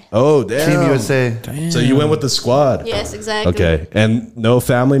 USA. Oh, damn. Team USA. So you went with the squad. Yes, exactly. Okay, and no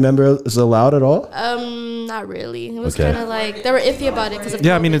family member is allowed at all. Not really. It was Okay. kind of like they were iffy about it because of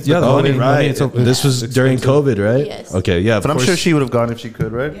Yeah, I mean, it's, yeah, the Oh, money, right. money, it's, This was during COVID, right? Yes. Okay, yeah. Of But I'm course. sure she would have gone if she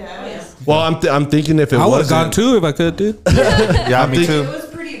could, right? Well, I'm thinking if it I would have was gone too if I could, dude. Yeah, me It too. was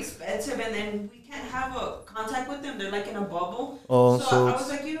pretty expensive, and then we can't have a contact with them. They're like in a bubble. Oh, so so I was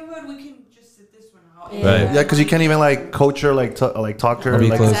like, you know what? We can just sit this one out. Right. Yeah, because you can't even like coach her, like talk to her, Be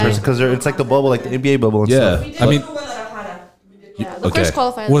like closer. because it's like the bubble, like the NBA bubble. And Yeah. stuff. We did I mean- go to Guadalajara. We did Yeah, go. the Okay. first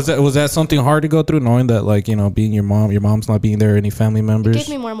qualifier. Was that something hard to go through, knowing that, like, you know, being your mom's not being there, any family It members? gave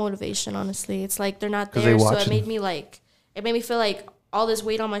me more motivation, honestly. It's like they're not 'Cause there, they so watching. it made me feel like all this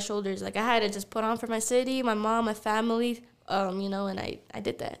weight on my shoulders. Like I had to just put on for my city, my mom, my family, you know, and I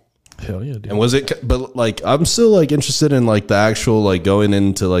did that. Hell yeah, dude. And was it, but like, I'm still like interested in like the actual, like going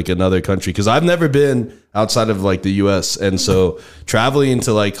into like another country. Cause I've never been outside of like the US. And so traveling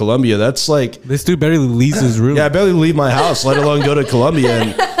to like Colombia, that's like, This dude barely leaves his room. yeah, I barely leave my house, let alone go to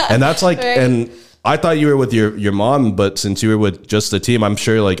Colombia. And that's like, Right. and I thought you were with your mom, but since you were with just the team, I'm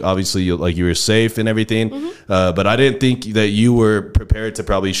sure like obviously you were safe and everything. But I didn't think that you were prepared to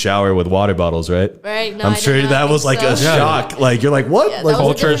probably shower with water bottles, right? Right? No, I'm I did sure not that think was like so. a shock. Like you're like, what? Yeah, Like that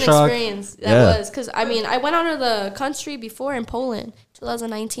was culture a different shock. experience. That Yeah. was because I mean I went out of the country before in Poland,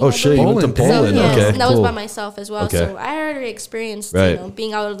 2019. oh I shit, you believe. went to Poland. Poland. So, yes, Okay, and that cool. was by myself as well. Okay. So I already experienced, Right. you know,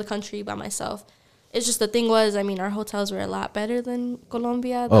 being out of the country by myself. It's just the thing was, I mean, our hotels were a lot better than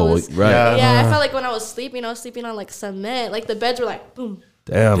Colombia. That Oh, well, was, right. Yeah. Yeah, I felt like when I was sleeping on like cement. Like the beds were like boom.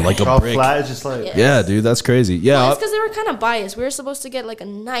 Damn, like a All brick. flat, it's just like Yeah. Yeah, dude, that's crazy. Yeah, Well, it's because they were kind of biased. We were supposed to get like a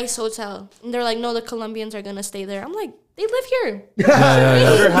nice hotel, and they're like, "No, the Colombians are gonna stay there." I'm like, "They live here."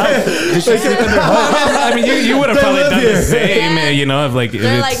 I mean, you would have probably done the same, Yeah. you know, if like if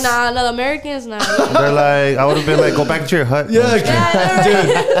They're it's- like, "Nah, no, the Americans, nah." they're like I would have been like go back to your hut. yeah, Yeah, dude.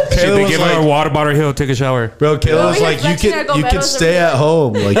 Hey, Kayla they was give her like, a water bottle. He'll take a shower. bro, Kayla was here like, flexing our you could gomeros stay every at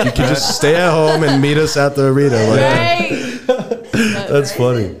home, like you could just stay at home and meet us at the arena. Like, right. that's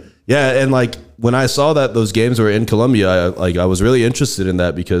funny. Yeah, and like when I saw that those games were in Colombia, I was really interested in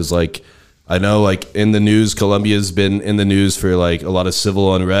that because like I know like in the news, Colombia's been in the news for like a lot of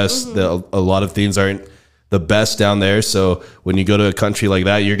civil unrest. A lot of things aren't the best down there. So when you go to a country like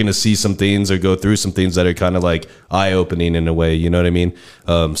that, you're gonna see some things or go through some things that are kind of like eye opening in a way. You know what I mean?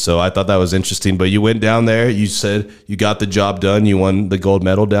 So I thought that was interesting. But you went down there. You said you got the job done. You won the gold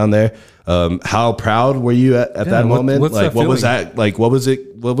medal down there. How proud were you at that moment? what's Like that what was feeling? that? Like what was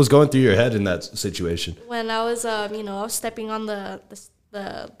it? What was going through your head in that situation? When I was, you know, I was stepping on the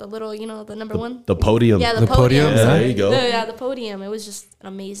little, you know, the number one. The podium. Yeah, The podium? podium. Yeah, there you go. Yeah, the podium. It was just an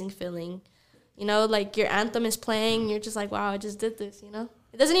amazing feeling. You know, like your anthem is playing. You're just like, wow, I just did this. You know,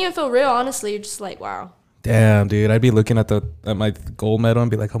 it doesn't even feel real. Honestly, you're just like, wow. Damn, dude, I'd be looking at my gold medal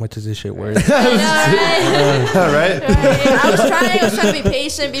and be like, how much is this shit worth? I know, right? Right? Right. I was trying to be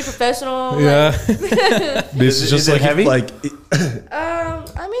patient, be professional. Yeah. This is just Is it like heavy?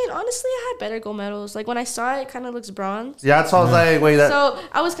 I mean, honestly, I had better gold medals. Like when I saw it, it kind of looks bronze. Yeah, that's why I was like, wait, that So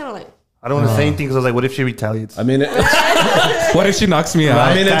I was kind of like, I don't want to say anything because I was like, what if she retaliates? I mean, What if she knocks me out?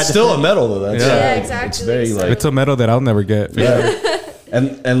 I mean, it's still a medal though. That's Yeah, like, exactly. It's very like It's a medal that I'll never get.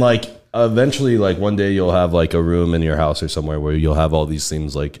 and like eventually like one day you'll have like a room in your house or somewhere where you'll have all these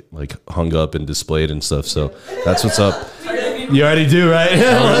things like hung up and displayed and stuff. So that's what's up. You already do, right?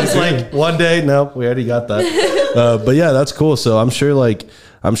 It's like one day. No, we already got that. But yeah, that's cool. So I'm sure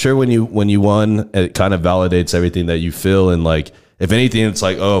when you won, it kind of validates everything that you feel, and like if anything, it's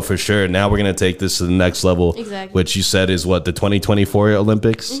like, oh, for sure. Now we're gonna take this to the next level. Exactly. Which you said is what, the 2024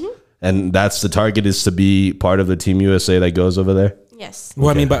 Olympics, and that's the target, is to be part of the Team USA that goes over there. yes, Well,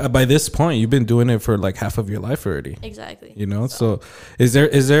 I mean, by this point, you've been doing it for like half of your life already. exactly. You know, so is there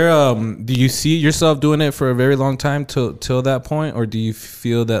do you see yourself doing it for a very long time till that point, or do you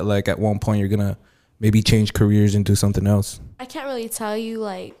feel that like at one point you're gonna maybe change careers and do something else? I can't really tell you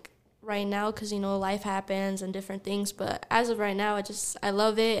like right now because you know life happens and different things. But as of right now, I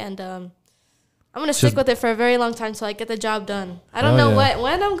love it, and I'm gonna stick with it for a very long time till I get the job done. I don't Oh, know yeah.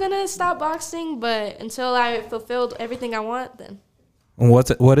 when I'm gonna stop boxing, but until I fulfilled everything I want, then And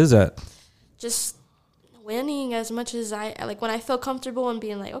what is that? just winning as much as I like. When I feel comfortable and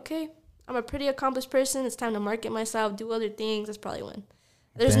being like, okay, I'm a pretty accomplished person. It's time to market myself, do other things. That's probably when.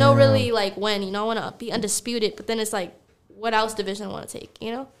 There's no really like when, you know, I want to be undisputed, but then it's like, what else division I want to take,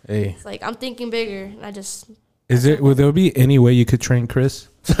 you know? Hey, It's like I'm thinking bigger, and I just will there be any way you could train Chris?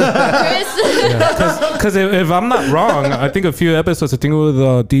 Chris. Because if I'm not wrong, I think a few episodes. I think with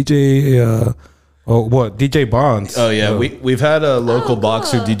DJ. DJ Bonds. Oh yeah, we've had a local cool.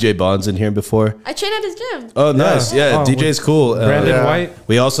 boxer, DJ Bonds, in here before. I train at his gym. Oh nice, yeah. Oh, DJ's cool. Brandon yeah. White.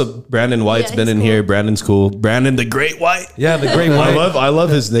 We also Brandon White's Yeah, been he's in cool. here. Brandon's cool. Brandon the Great White. Yeah, the Great White. I love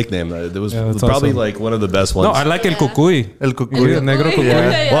his nickname. It was Yeah, that's probably awesome. like one of the best ones. No, I like El Yeah. Cucuy. El Cucuy. Negro Cucuy.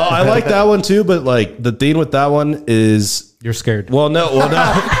 Yeah. Well, I like that one too, but like the thing with that one is You're scared. Well, no. Well,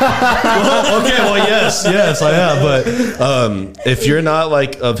 okay. Well, yes, I am. But if you're not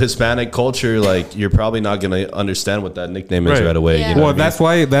like of Hispanic culture, like you're probably not gonna understand what that nickname is right away. Yeah. You know Well, what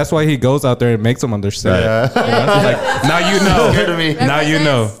I mean? that's why he goes out there and makes them understand. Right. Like, now you know. Scared of me. Now you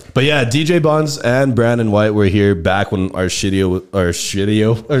know. But yeah, DJ Bonds and Brandon White were here back when our studio,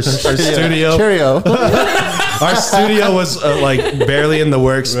 Cheerio. our studio was like barely in the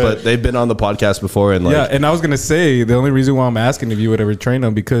works, but they've been on the podcast before. And like, Yeah, and I was gonna say the only reason why I'm asking if you would ever train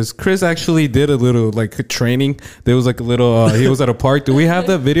them because Chris actually did a little like training. There was like a little. He was at a park. Do we have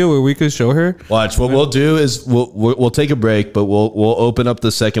that video where we could show her? watch. What we'll do is we'll take a break, but we'll open up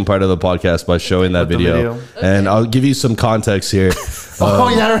the second part of the podcast by showing that video, and I'll give you some context here.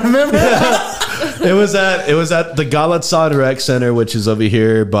 I remember. It was at the Galatsan Rec Center, which is over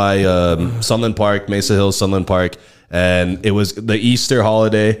here by Sunland Park, Mesa Hills, Sunland Park, and it was the Easter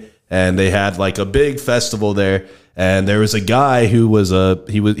holiday, and they had like a big festival there, and there was a guy who was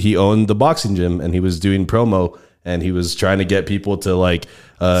he owned the boxing gym, and he was doing promo, and he was trying to get people to like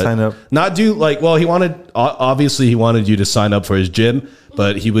Sign up. not do like well he wanted you to sign up for his gym,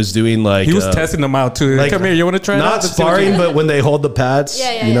 but he was doing like He was testing them out too. like, Come here, you want to try? it out? not Let's see what you- sparring, but when they hold the pads,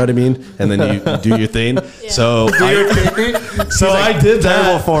 you know what I mean, and then you do your thing. So I did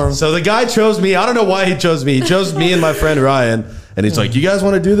that for him. So the guy chose me. I don't know why he chose me. He chose me and my friend Ryan, and he's like, "You guys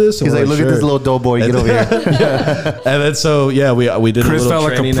want to do this?" And He's we're like, look at this "Sure." little doughboy. Get over here. And then so yeah, we did Chris a felt little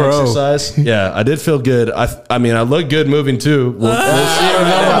like a training pro. exercise. Yeah, I did feel good. I mean, I look good moving too. We'll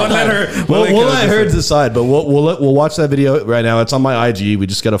see. We'll let her decide, but we'll watch that video right now. It's on my IG. We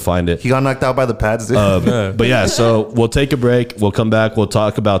just gotta find it. He got knocked out by the pads. Dude. But yeah, so we'll take a break. We'll come back. We'll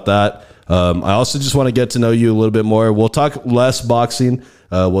talk about that. I also just want to get to know you a little bit more. We'll talk less boxing.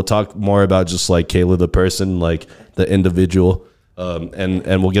 We'll talk more about just like Kayla, the person, like the individual.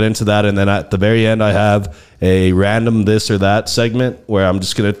 And we'll get into that. And then at the very end, I have a random this or that segment where I'm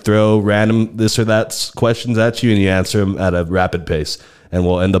just going to throw random this or that questions at you and you answer them at a rapid pace. And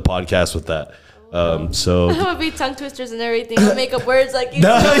we'll end the podcast with that. So I'm gonna be tongue twisters and everything. I'll make up words like you.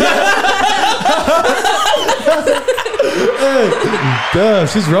 Duh,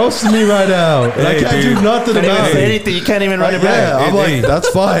 she's roasting me right now. And I Hey, can't dude. do nothing Can't even about say it. anything. You can't even write it Yeah, back. I'm like, that's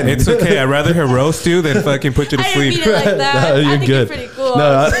fine. It's okay. I'd rather her roast you than fucking put you to I didn't mean sleep. it like that. No, I you're think good. you're pretty cool.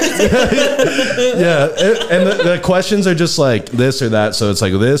 No, yeah, and the questions are just like this or that. So it's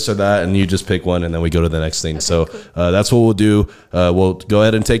like this or that, and you just pick one, and then we go to the next thing. So that's what we'll do. We'll go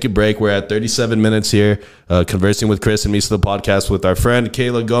ahead and take a break. We're at 37 minutes here, conversing with Chris and Misa, the podcast with our friend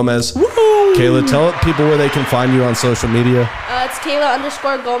Kayla Gomez. Kayla, tell people where they can find you on social media. It's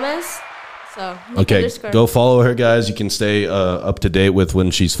Kayla_Gomez. So Okay, underscore. go follow her, guys. You can stay up to date with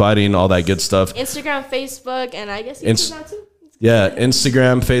when she's fighting, all that good stuff. Instagram, Facebook, and I guess Inst- YouTube now too. Yeah,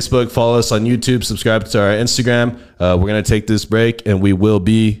 Instagram, Facebook, follow us on YouTube, subscribe to our Instagram. We're going to take this break, and we will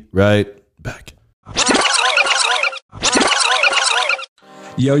be right back.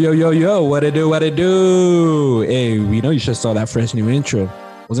 Yo, what it do? Hey, we know you just saw that fresh new intro.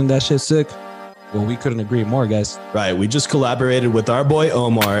 Wasn't that shit sick? Well, we couldn't agree more, guys. Right, we just collaborated with our boy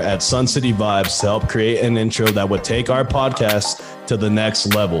Omar at Sun City Vibes to help create an intro that would take our podcast to the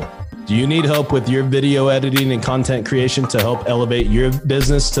next level. Do you need help with your video editing and content creation to help elevate your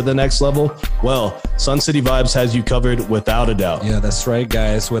business to the next level? Well, Sun City Vibes has you covered without a doubt. Yeah, that's right,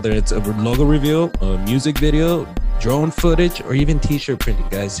 guys. Whether it's a logo reveal, a music video, drone footage, or even t-shirt printing,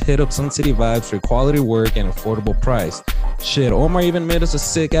 guys, hit up Sun City Vibes for quality work and affordable price. Shit, Omar even made us a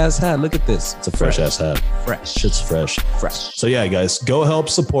sick-ass hat. Look at this. It's a fresh-ass hat. Fresh. Shit's fresh. Fresh. So yeah, guys, go help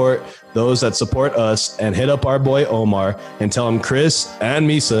support those that support us and hit up our boy Omar and tell him Chris and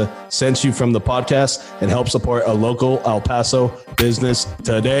Misa sent you from the podcast and help support a local El Paso business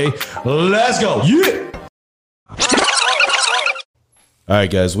today. Let's go. Yeah. All right,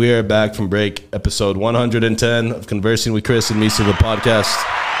 guys, we are back from break, episode 110 of Conversing with Chris and Misa, the podcast.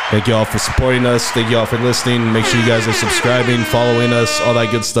 Thank you all for supporting us. Thank you all for listening. Make sure you guys are subscribing, following us, all that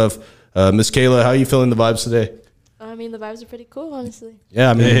good stuff. Miss Kayla, how are you feeling the vibes today? I mean, the vibes are pretty cool, honestly.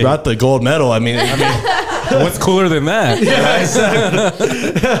 Yeah, I mean, you brought the gold medal. I mean, What's cooler than that?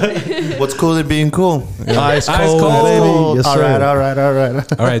 What's cool than being cool? ice Ice cold, cold. baby. Yes, All sir. right.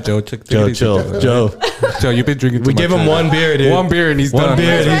 All right, Joe. Joe, chill. Joe, Joe, you've been drinking too we much. gave him one beer, dude. One beer and he's One done.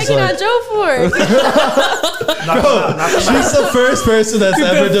 beer. What's He's bragging like- on Joe for? She's the first person that's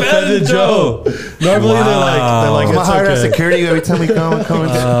ever defended Joe. Normally they're like, I'm it's hired as okay. security every time we come. I'm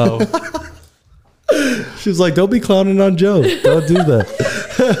coming. She's like, don't be clowning on Joe. Don't do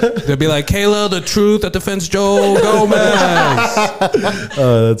that. They'll be like, Kayla, the truth that defends Joe Gomez.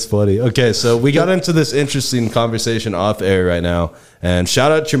 Oh, that's funny. Okay, so we got into this interesting conversation off air right now. And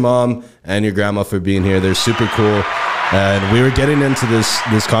shout out to your mom and your grandma for being here. They're super cool. and we were getting into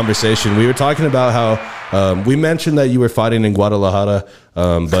this conversation. We were talking about how we mentioned that you were fighting in Guadalajara,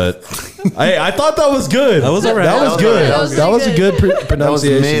 but I thought that was good. That was all right. That was good. That was a good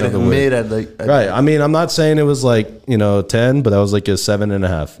pronunciation of the word. mid at like Right. I mean, I'm not saying it was like 10, but that was like a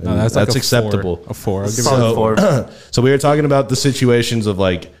 7.5. No, that's that's like acceptable. A 4. I'll give it solid four. So we were talking about the situations of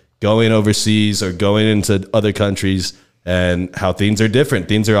like going overseas or going into other countries and how things are different.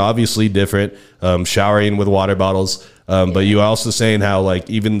 Things are obviously different. Showering with water bottles. But you were also saying how like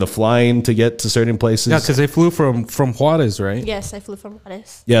even the flying to get to certain places. Yeah, because they flew from Juarez, right? Yes, I flew from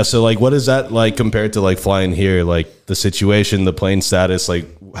Juarez. Yeah. So like, what is that like compared to like flying here? Like the situation, the plane status, like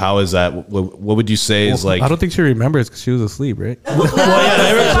how is that? What would you say is like? I don't think she remembers because she was asleep, right?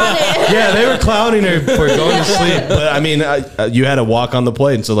 Yeah, they were clowning her for going to sleep. But I mean, you had to walk on the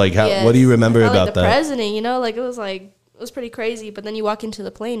plane. So like, what do you remember Felt about like the that? president, like it was pretty crazy. But then you walk into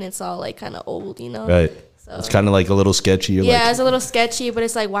the plane, it's all like kind of old, Right. So It's kind of like a little sketchy. You're yeah, like, it's a little sketchy, but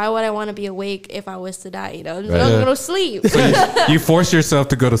it's like, why would I want to be awake if I was to die? I'm Right. gonna go to sleep. You force yourself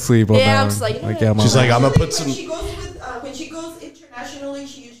to go to sleep. On Yeah, that I'm one. just like, yeah, I'm she's all like, right. I'm gonna put When some. she goes internationally,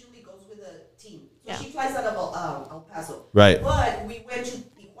 she usually goes with a team. So Yeah. she flies out of El Paso. Right. But we went to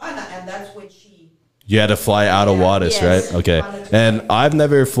Tijuana, and that's when she. You had to fly out of Yeah, Juarez, yes. right? Okay. Tijuana to And I've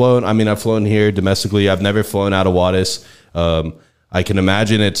never flown. I mean, I've flown here domestically. I've never flown out of Juarez. I can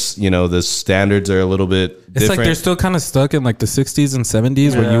imagine it's the standards are a little bit It's different. like they're still kind of stuck in like the 60s and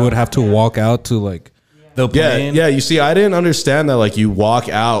 70s where you would have to walk out to like the plane. Yeah. You see, I didn't understand that. Like, you walk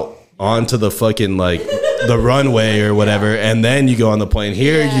out onto the fucking like the runway or whatever, and then you go on the plane.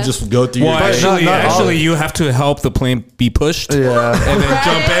 Here, you just go through Well, your actually, not all- you have to help the plane be pushed. Yeah. And then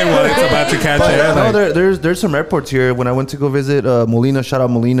jump in while it's about to catch air. No, Like, there's some airports here. When I went to go visit Molina, shout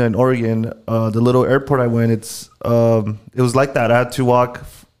out Molina in Oregon, the little airport I went, it was like that. I had to walk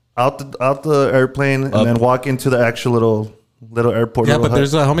out the airplane and then walk into the actual little airport. yeah, little but hut.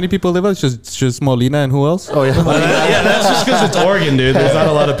 there's how many people live out? Just Molina and who else? Oh yeah. yeah, that's just because it's Oregon, dude. There's not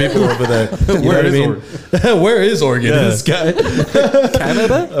a lot of people over there. You know what I mean? Where is Oregon? This guy.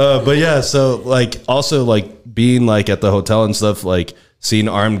 Canada? But yeah, so like also like being like at the hotel and stuff, like seeing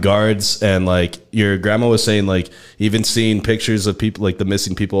armed guards, and like your grandma was saying, like even seeing pictures of people, like the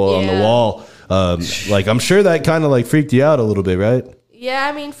missing people on the Yeah. wall. Like I'm sure that kind of like freaked you out a little bit, right? Yeah,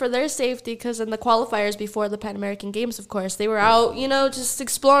 I mean, for their safety, because in the qualifiers before the Pan American Games, of course, they were out, just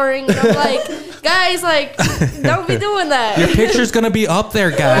exploring. And I'm like, guys, like, don't be doing that. Your picture's gonna be up there,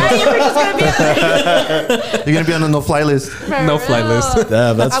 Right, guys. your picture's gonna be up there. You're gonna be on the no-fly list. No flight list.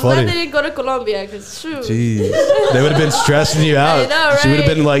 Yeah, that's I'm funny. glad they didn't go to Colombia, because shoot. Jeez. They would have been stressing you out. I know, She would have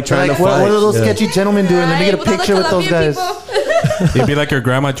right? been like trying Like, to what fight. are those Yeah. sketchy gentlemen doing? Let me get a Right, all the picture with those Colombian guys. people. It'd be like your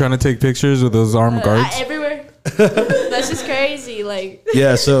grandma trying to take pictures with those armed guards. Everywhere. That's just crazy. Like,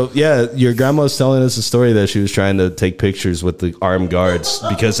 Yeah, so your grandma was telling us a story that she was trying to take pictures with the armed guards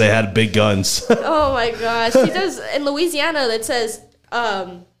because they had big guns. oh my gosh. She does, in Louisiana, that says,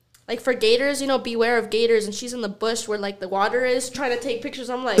 like for gators, beware of gators. And she's in the bush where like the water is trying to take pictures.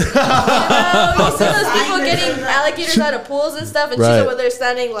 I'm like, you see those people getting alligators out of pools and stuff, and Right. she's over there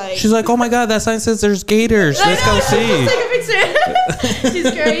standing like. She's like, oh my god, that sign says there's gators. I Let's know, go see. Take a picture.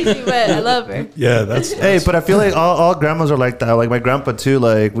 She's crazy, but I love her. Yeah, that's Hey, but I feel like all grandmas are like that. Like my grandpa too.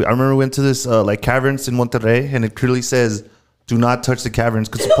 Like I remember we went to this like caverns in Monterrey, and it clearly says, "Do not touch the caverns,"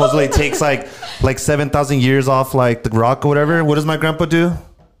 because supposedly it takes like 7,000 years off like the rock or whatever. What does my grandpa do?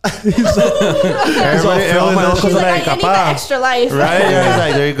 Everybody, all my uncles are like, I need the "Papa," extra life. right? Yeah, he's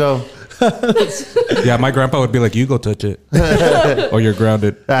like, there you go. Yeah, my grandpa would be like, you go touch it. Or you're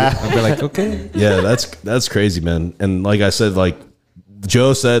grounded. I'd be like, okay. Yeah, that's crazy, man. And like I said, like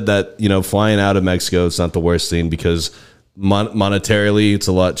Joe said that flying out of Mexico is not the worst thing because monetarily it's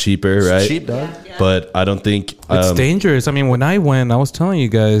a lot cheaper, right? Cheap, dog. But I don't think It's dangerous. I mean, when I went, I was telling you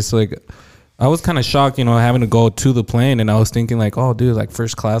guys, like, I was kind of shocked, having to go to the plane, and I was thinking like, oh, dude, like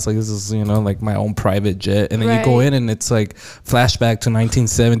first class, like this is, like my own private jet, and then you go Right. in, and it's like flashback to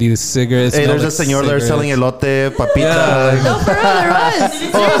 1970, the cigarettes. Hey, there's like a señor there selling elote, papita. Yeah. No, for real, there was.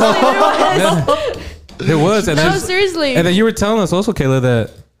 Seriously, there was. It was, and No, then, seriously. and then you were telling us also, Kayla,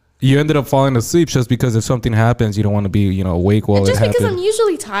 that you ended up falling asleep just because if something happens, you don't want to be, awake while it Just because I'm happened.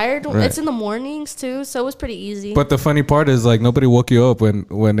 usually tired. Right. It's in the mornings too, so it was pretty easy. But the funny part is like nobody woke you up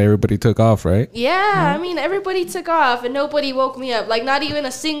when everybody took off, right? yeah, I mean everybody took off and nobody woke me up. Like not even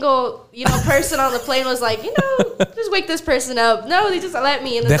a single, person on the plane was like, just wake this person up. No, they just let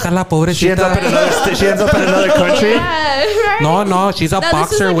me. And then Déjala, She ends up in pobrecita. another. She ends up in another country. yeah, right? No, she's a No,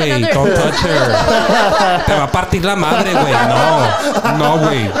 this is boxer, like güey. another- Don't touch her. Te va a partir la madre, güey. No,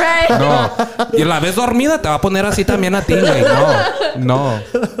 güey. Right. No. Y la ves dormida, te va a poner así también a ti, güey. No.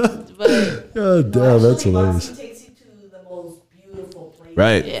 God damn, that's hilarious. Boxing takes you to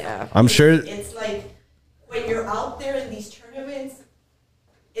crazy. Right. Yeah. I'm sure. It's like when you're out there in these tournaments,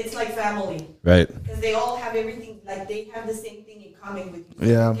 it's like family. Right. Because they all have everything, like they have the same thing in common with you. So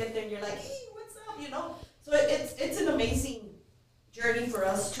Yeah. you get there and you're like, hey, what's up, you know? So it's an amazing journey for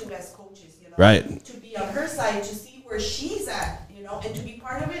us too as coaches, you know? Right. To be on her side, to see where she's at, you know, and to be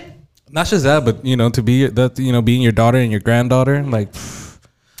part of it. Not just that, but to be that, being your daughter and your granddaughter, like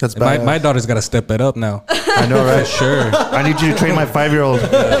That's my bad. my daughter's got to step it up now. I know, right? Sure. I need you to train my 5-year-old.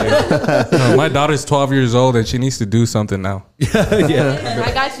 No, my daughter's 12 years old and she needs to do something now. Yeah.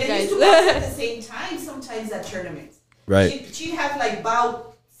 I got you They used guys. to watch at the same time sometimes at tournaments. Right. She'd have like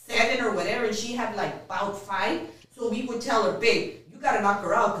bout 7 or whatever, and she'd have like bout 5. So we would tell her, babe, you gotta knock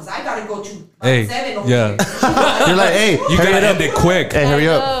her out because I gotta go to bout 7 over yeah. here. You're like, hey, You hurry gotta it up. end it quick. Hey, hurry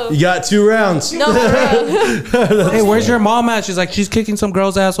up. Oh. You got 2 rounds. No, bro. Hey, where's your mom at? She's like, she's kicking some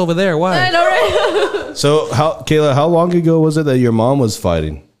girl's ass over there. I Why? know, right? So, Kayla, how long ago was it that your mom was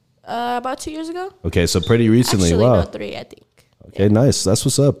fighting? About 2 years ago. Okay, so pretty recently. Actually, Wow. no, 3, I think. Okay, nice. That's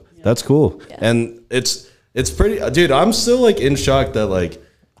what's up. That's cool. Yeah. And it's pretty, dude. I'm still like in shock that like you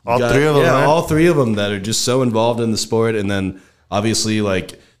All 3 of them, yeah, man. all 3 of them that are just so involved in the sport, and then obviously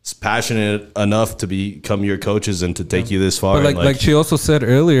like passionate enough to become your coaches and to take you this far. But and, like she also said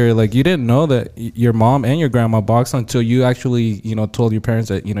earlier, like you didn't know that your mom and your grandma boxed until you actually, told your parents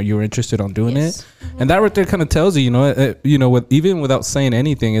that you were interested on doing Yes. it, and that right there kind of tells you, with even without saying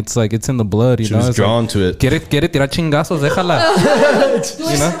anything, it's like it's in the blood. You she know, was it's drawn like, to it. Get it, tira chingazos, déjala. Do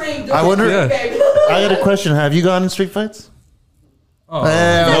it in the ring, do I it wonder- in the ring, Yeah. babe. I got a question. Have you gone in street fights? Oh.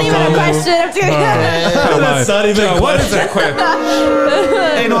 Not even a question. I'm kidding. That's not even a What is question. that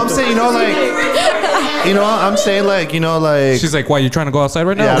question? Hey, no, I'm saying, I'm saying like, She's like, why you trying to go outside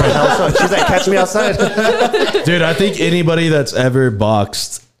right now? yeah, right now, so she's like, catch me outside. Dude, I think anybody that's ever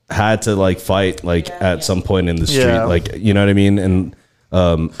boxed had to like fight like at some point in the street, Yeah. like you know what I mean, and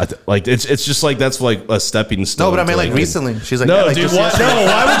like it's just like that's like a stepping stone. No, but I mean to, like recently. She's like, No, yeah, like, dude, just why, yesterday. no,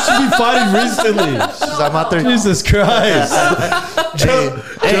 why would she be fighting recently? She's like, I'm out there. Jesus Christ.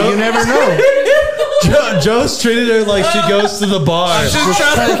 Hey, you never know. Joe's treated her like she goes to the bar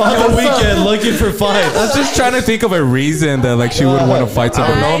on the weekend looking for fights. I was just trying to think of a reason that like she would want to fight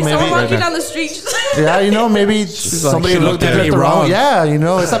somebody. know, Someone maybe- walking down the street. Yeah, maybe somebody she looked looked at at me the wrong. wrong. Yeah,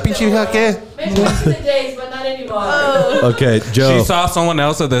 esa pinche hija que. Maybe back in the days, but not anymore. Okay, Joe. She saw someone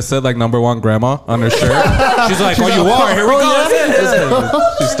else that said like #1 grandma on her shirt. She's like, oh, you are. Here we go.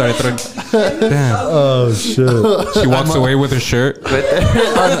 She started throwing. Damn. Oh shit. She walks away with her shirt.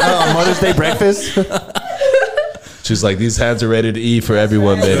 on Mother's Day breakfast. She's like, these hands are ready to eat for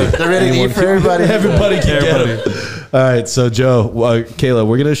everyone, baby. They're ready to eat for everybody. Everybody can get them. All right, so Joe, Kayla,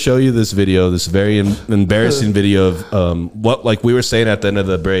 we're gonna show you this video, this very embarrassing video of what, like we were saying at the end of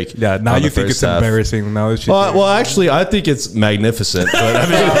the break. Yeah, now on the you think first it's half. embarrassing. Now that she's Well, actually, I think it's magnificent. But I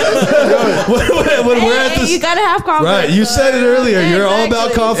mean, when we're at Hey, this, you gotta have confidence. right? You said it earlier. Yeah, You're all about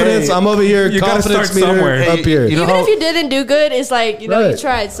exactly. confidence. Hey, I'm over here. you gotta Confidence start meter somewhere. up here. You know Even how- if you didn't do good, it's like you Right.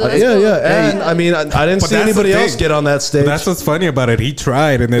 tried. So that's yeah, cool. yeah. And I mean, I didn't But see that's anybody the else thing. get on that stage. That's what's funny about it. He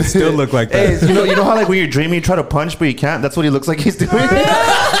tried and it still looked like that. Hey, you know how like when you're dreaming, you try to punch, but you can't. That's what he looks like he's doing. all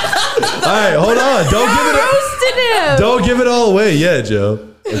right, hold on. Don't give it all away yet, Joe.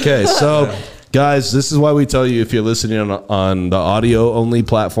 Okay, so guys, this is why we tell you if you're listening on the audio only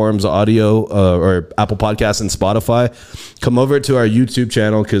platforms, audio or Apple Podcasts and Spotify, come over to our YouTube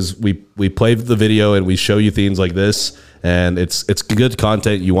channel because we play the video and we show you things like this, and it's good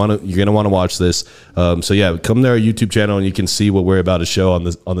content. You're gonna want to watch this. So yeah, come to our YouTube channel and you can see what we're about to show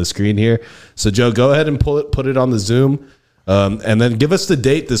on the screen here. So Joe, go ahead and put it on the Zoom. And then give us the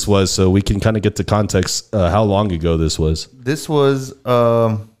date this was so we can kind of get the context how long ago this was. This was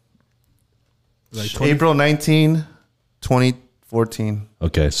April 19, 2014.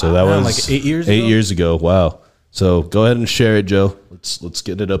 Okay, so that was like 8 years 8 ago? years ago. Wow. So go ahead and share it, Joe. Let's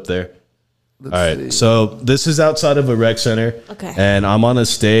get it up there. All right. So this is outside of a rec center. Okay. And I'm on a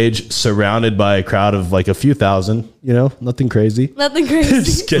stage surrounded by a crowd of like a few thousand, nothing crazy. Nothing crazy.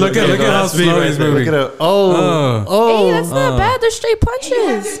 Just kidding. Look at how That's me slow right he's there. moving. Look at it. Oh, Hey, that's not bad. They're straight You have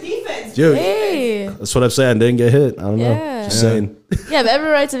punches. good defense. Dude, Hey, that's what I'm saying. Didn't get hit. I don't know. Yeah. Just saying. you have every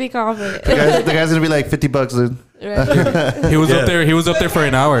right to be confident. the guy's gonna be like $50, dude. Right. He was Yeah. up there. He was up there for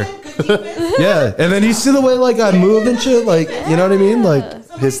an hour. Good defense. Yeah. And then you see the way like I moved and shit. Like, you know what I mean? Like,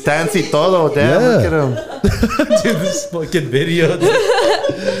 His stance y todo. Damn, Yeah. look at him. dude, this fucking video.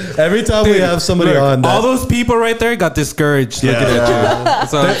 Every time we have somebody Look, on, all that, those people right there got discouraged looking at you.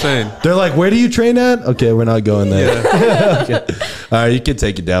 That's all I'm saying. they're like, "Where do you train at?" Okay, we're not going there. Okay. All right, you can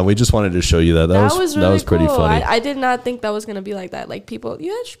take it down. We just wanted to show you that. That was really pretty cool. funny. I did not think that was gonna be like that. Like people,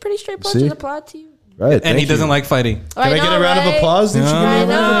 you had pretty straight punches. See? Applaud to you. Right. And he thank you. doesn't like fighting. Can I get a round of applause? Didn't you give me I a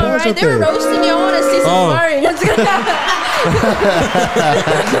round of know, applause right? up They were there? roasting you. I want to see some sparring.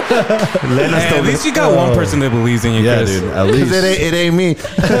 Hey, at least you got one person that believes in you, Yeah, Chris. dude. At 'Cause least it ain't me.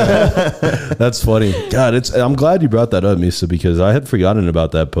 that's funny. God, I'm glad you brought that up, Misa, because I had forgotten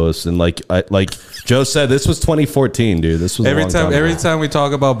about that post. And like Joe said, this was 2014, dude. This was Every a long time every ago. time we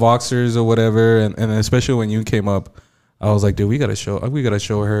talk about boxers or whatever, and especially when you came up, I was like, dude, we gotta show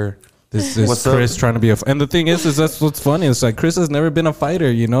her this What's up? Chris trying to be and the thing is that's what's funny. It's like Chris has never been a fighter,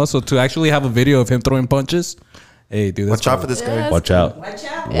 you know. So to actually have a video of him throwing punches, hey, dude, that's Watch out cool. for this guy. Yeah, Watch out. Watch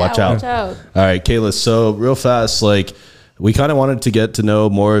out. Watch out. Watch out. All right, Kayla. So real fast, like we kind of wanted to get to know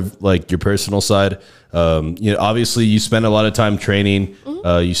more of like your personal side. Obviously you spend a lot of time training.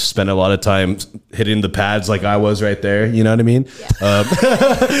 You spend a lot of time hitting the pads like I was right there. You know what I mean?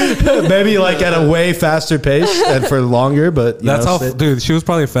 Maybe like at a way faster pace and for longer, but That's how, dude. She was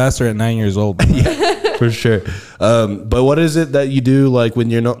probably faster at 9 years old. for sure. But what is it that you do like when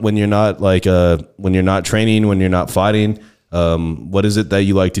you're not training, when you're not fighting? What is it that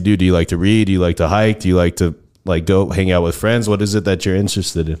you like to do? Do you like to read? Do you like to hike? Do you like to like go hang out with friends? What is it that you're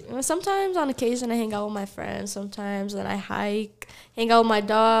interested in? Sometimes on occasion I hang out with my friends. Sometimes then I hike, hang out with my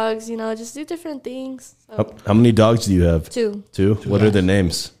dogs, just do different things. So, How many dogs do you have? two. What are their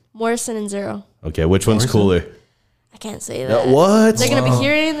names? Morrison and Zero. Okay, which one's cooler? I can't say that. What? They're going to be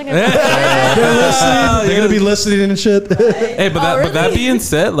hearing. They're going to be They're gonna be listening and shit. Hey, but that really? being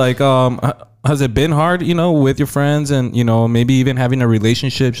said, like, has it been hard, with your friends and maybe even having a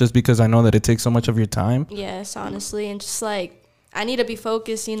relationship just because I know that it takes so much of your time? Yes, honestly. And just like, I need to be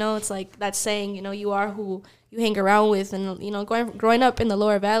focused, it's like that saying, you are who you hang around with. And, growing up in the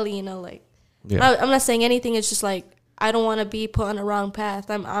lower valley, Yeah. I'm not saying anything. It's just like, I don't want to be put on the wrong path.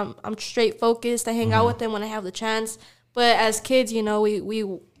 I'm straight focused. I hang out with them when I have the chance. But as kids,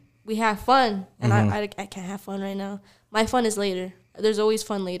 we have fun. And I can't have fun right now. My fun is later. There's always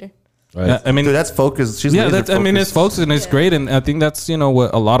fun later. Right. I mean, Dude, that's focused. She's yeah, laser focused. it's focused and it's great. And I think that's,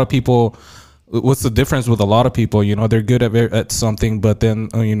 what a lot of people, what's the difference with a lot of people, they're good at something, but then,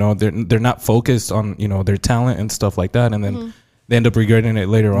 they're not focused on, their talent and stuff like that. And then they end up regretting it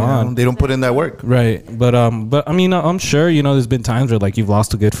later on. They don't put in that work. Right. But I mean, I'm sure, there's been times where like you've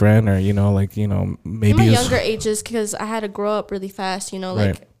lost a good friend or, maybe In my it's- younger ages, because I had to grow up really fast,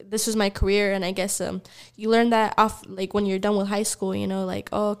 Right. this was my career. And I guess you learn that off, like when you're done with high school, like,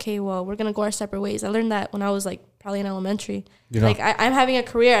 oh, okay, well, we're going to go our separate ways. I learned that when I was like probably in elementary. Yeah. Like I'm having a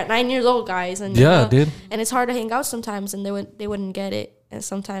career at 9 years old, guys. And Yeah, dude. And it's hard to hang out sometimes, and they wouldn't get it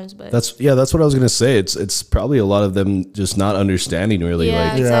sometimes. But That's what I was gonna say. It's probably a lot of them just not understanding really yeah,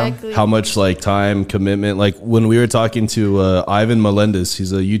 like exactly. how much like time commitment. Like when we were talking to Ivan Melendez,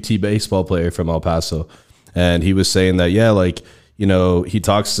 he's a UT baseball player from El Paso, and he was saying that he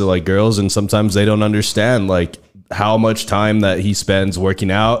talks to like girls and sometimes they don't understand like how much time that he spends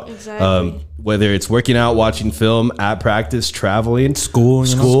working out. Exactly. Whether it's working out, watching film, at practice, traveling, School.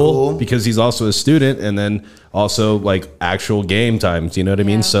 School. because he's also a student, and then also like actual game times. You know what I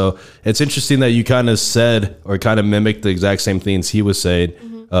mean? Yeah. So it's interesting that you kind of said or kind of mimicked the exact same things he was saying,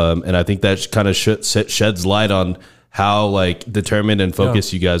 and I think that kind of sheds light on how like determined and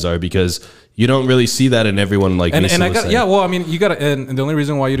focused you guys are, because you don't really see that in everyone. Like And Nisa I was got, saying. yeah, well, I mean, you got to, and the only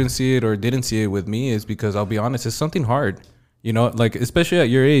reason why you didn't see it or didn't see it with me is because I'll be honest, it's something hard. Like especially at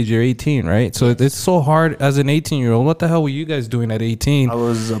your age, you're 18, right? So it's so hard as an 18-year-old. What the hell were you guys doing at 18? I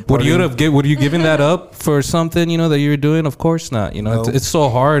was Would you giving that up for something that you were doing? Of course not. No. It's so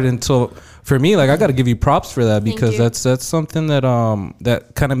hard, and so for me, like I got to give you props for that, because you. that's something that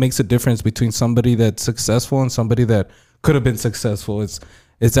that kind of makes a difference between somebody that's successful and somebody that could have been successful. It's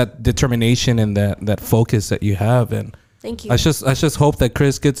that determination and that focus that you have. And Thank you. I just hope that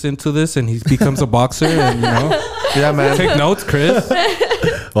Chris gets into this and he becomes a boxer. And Yeah, man. take notes, Chris.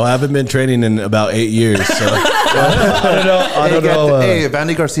 Well, I haven't been training in about 8 years, so I don't know. Hey, if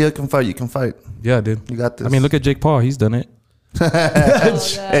Andy Garcia can fight, you can fight. Yeah, dude. You got this. I mean, look at Jake Paul. He's done it.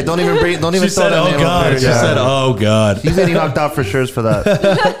 Hey, don't even she throw said, that "Oh name up God!" there. She Yeah. said, "Oh God." He's getting knocked out for sure for that.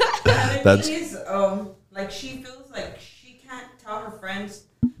 The That's- thing is, like she feels like she can't tell her friends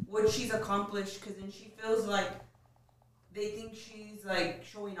what she's accomplished, because then she feels like they think she's like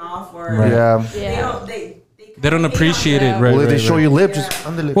showing off, or Right. Yeah. Yeah. They don't appreciate it, right? Well, if they right, show right. you lip, just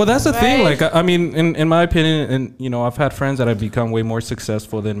underlip. Well, that's the thing. Right. Like, I mean, in my opinion, and I've had friends that have become way more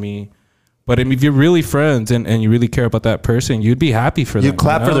successful than me. But I mean, if you're really friends and you really care about that person, you'd be happy for them. You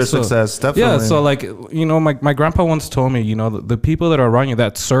clap for their So- success, definitely. Yeah. So like, my grandpa once told me, the people that are around you,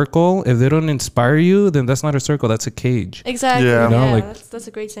 that circle, if they don't inspire you, then that's not a circle. That's a cage. Exactly. Yeah. Yeah. Like- that's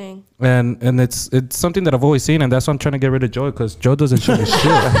a great saying. And it's something that I've always seen, and that's why I'm trying to get rid of Joe, because Joe doesn't show me shit.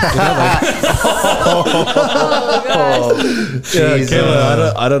 Yeah, Jesus.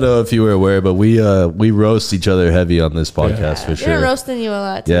 Kayla, I don't know if you were aware, but we roast each other heavy on this podcast for We're sure. roasting you a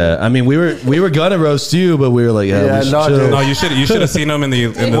lot. Too. Yeah, I mean we were gonna roast you, but we were like, yeah, Yeah, we should no, chill. dude. No, you should have seen them in the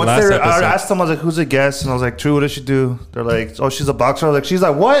Once last I episode. asked them, I was like, "Who's a guest?" And I was like, "True, what does she do?" They're like, "Oh, she's a boxer." I was like, "She's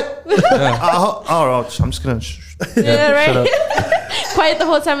like what?" Oh, I'm just gonna. Yeah, right. Quiet the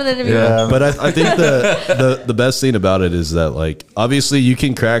whole time in the interview. Yeah, But I think the best thing about it is that like obviously you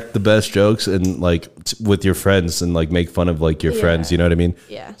can crack the best jokes and like with your friends and like make fun of like your friends. You know what I mean?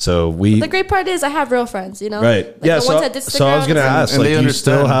 Yeah. So The great part is I have real friends. You know. Right. Like Yeah. the ones that did stick So I was around gonna and- ask, And like, they you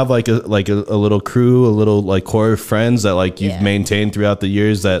still understand. have like a little crew, a little like core of friends that like you've Yeah. maintained throughout the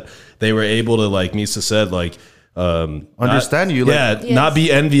years that they were able to like Misa said like Understand not- you, like- yeah, Yes. not be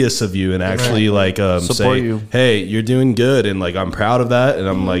envious of you and actually like Support say, you. hey, you're doing good and like I'm proud of that and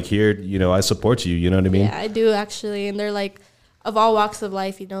I'm like here, you know, I support you. You know what I mean? Yeah, I do actually, and they're like of all walks of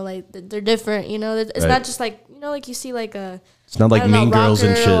life. You know, like they're different. You know, it's Right. not just like like you see like a. It's not like I don't know, Mean Girls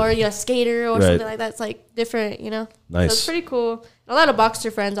and rocker shit. or a skater or Right. something like that. It's like different, you know. Nice. So it's pretty cool. A lot of boxer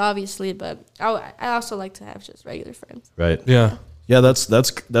friends, obviously, but I also like to have just regular friends. Right. Yeah. Yeah,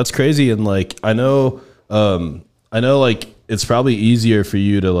 that's crazy, and like I know like it's probably easier for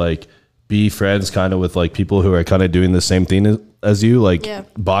you to like be friends kind of with like people who are kind of doing the same thing as you, like Yeah.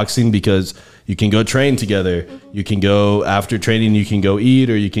 boxing, because you can go train together. You can go after training, you can go eat,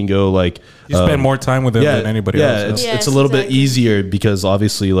 or you can go like You spend more time with them than anybody else. It's, Yes, it's a little bit exactly. easier because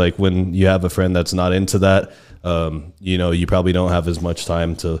obviously like when you have a friend that's not into that, you know, you probably don't have as much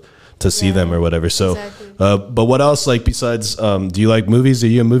time to see Yeah, them or whatever. So, exactly. but what else like besides, do you like movies? Are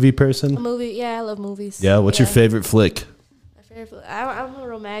you a movie person? A movie, yeah, I love movies. Yeah. What's your favorite flick? My favorite. I'm a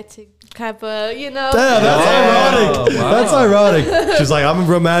romantic type of, you know. Yeah, that's ironic. That's ironic. She's like, I'm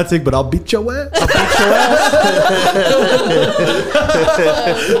romantic, but I'll beat your ass. I'll beat your ass.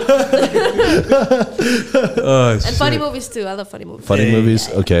 And funny movies too. I love funny movies. Funny movies.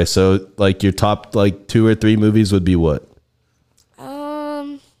 Okay, so like your top like 2 or 3 movies would be what?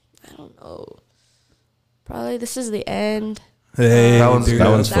 I don't know. Probably This Is the End. Hey, That one's- dude, that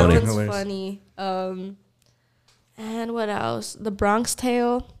one's That funny. one's Hilarious. funny. And what else? The Bronx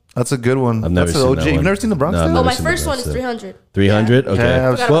Tale. That's a good one. I've never That's seen an that OG. You've one. never seen the Bronx No, I've Tale? never Oh, my seen the first one Bronx is Tale. 300. 300. Yeah, Okay. I Forgot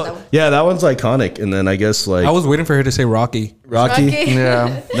about that Well, one. yeah, that one's iconic. And then I guess like I was waiting for her to say Rocky. Rocky.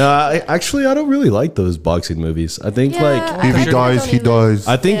 Yeah. No, actually, I don't really like those boxing movies. I think Yeah, like I If he don't dies, he either. dies.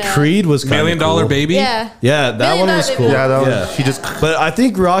 I think Yeah. Creed was kind $1 Million cool. Baby. Yeah. Yeah, that $1 one Million was Baby. cool. Yeah, that one. Yeah. He just But I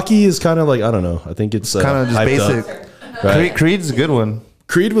think Rocky is kind of like, I don't know. I think it's kind of just hyped basic. up. Right. Creed's a good one.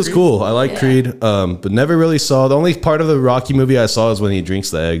 Creed was cool. I like Creed, but never really saw. The only part of the Rocky movie I saw is when he drinks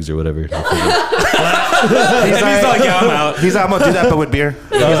the eggs or whatever. He's like, yeah, I'm out. he's like, I'm gonna do that, but with beer.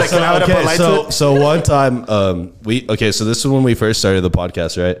 He's like, can I put light to it? So one time, so this is when we first started the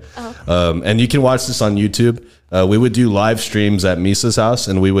podcast, right? And you can watch this on YouTube. We would do live streams at Misa's house,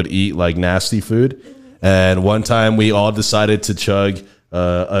 and we would eat like nasty food. And one time, we all decided to chug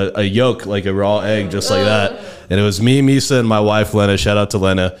a yolk, like a raw egg, just like that. And it was me, Misa, and my wife Lena. Shout out to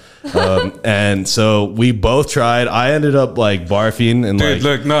Lena. And so we both tried. I ended up like barfing and Dude, like.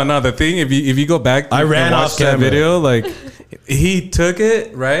 look, no. The thing, if you go back, I and ran watch off that camera. video. Like, he took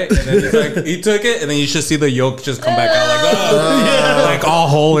it right, and then he's like, he took it, and then you should see the yolk just come back out, like, like all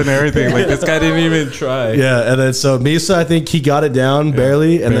whole and everything. Like this guy didn't even try. Yeah, and then so Misa, I think he got it down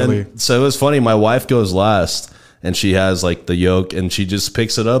barely, and barely. then so it was funny. My wife goes last, and she has like the yolk, and she just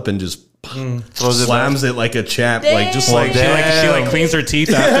picks it up and just Throws it slams it like a champ, like just like She like cleans her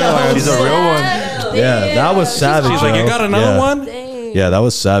teeth after. Like, He's a real one. yeah, that was savage. she's like, you bro. got another Yeah. one? Dang. Yeah, that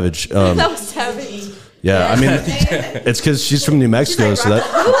was savage. That was savage. Yeah, I mean, it's because she's from New Mexico, so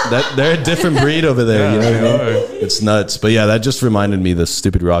that they're a different breed over there. You know what I mean? It's nuts. But yeah, that just reminded me of the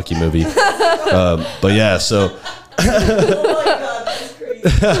stupid Rocky movie. But yeah, so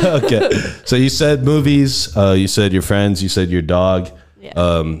okay. So you said movies. You said your friends. You said your dog.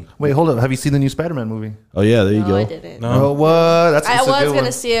 Wait, hold up. Have you seen the new Spider-Man movie? Oh yeah, there you No, go. I didn't. Oh, what? That's I it's a was good gonna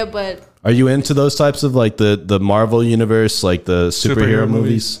one. see it, but Are you into those types of like the Marvel universe, like the superhero Superhero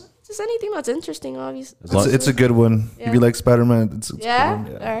movies? just anything that's interesting, obviously. It's a good one. If Yeah. you like Spider-Man, it's a good Yeah?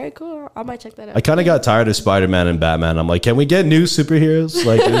 one. All right, cool. I might check that out. I kind of got tired of Spider-Man and Batman. I'm like, can we get new superheroes?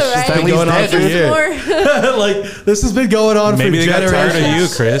 Like, it's just Right. been Stanley's going on dead, for dude. years. Like, this has been going on Maybe for they got generations. tired of you,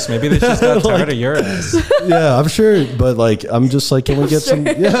 Chris. Maybe they just got tired of your ass. Yeah, I'm sure, but like, I'm just like, can we get some?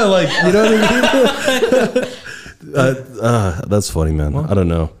 Yeah, like, you know what I mean? That's funny, man. I don't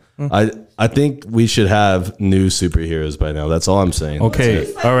know. I think we should have new superheroes by now. That's all I'm saying. Okay, That's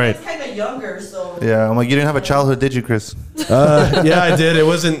it. all right. It's kind of of younger, so. Yeah, I'm like, you didn't have a childhood, did you, Chris? Yeah, I did. It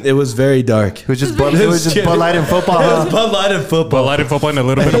was very dark. It was just Bud Light and football, huh? Bud Light and football. But a lot of football and a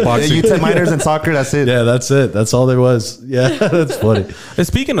little bit of Yeah, boxing. you 10 minors and soccer, that's it. Yeah, that's it. That's all there was. Yeah, that's funny. And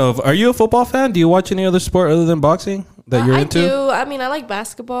speaking of, are you a football fan? Do you watch any other sport other than boxing that you're I into? do. I mean, I like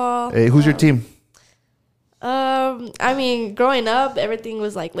basketball. Hey, who's your team? I mean, growing up, everything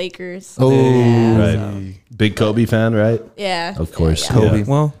was like Lakers. Oh, Right. Big Kobe fan, right? Yeah. Of course. Yeah. Kobe. Yeah.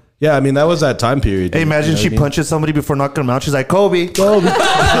 Well, Yeah, I mean, that was that time period. Hey, imagine You know she what I mean? punches somebody before knocking them out. She's like, Kobe.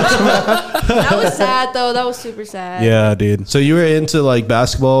 That was sad, though. That was super sad. yeah, dude. So you were into like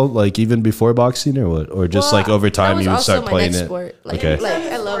basketball, like even before boxing, or what? Or just Well, like over that time was you would also start my playing next it? sport. Like, Okay. like,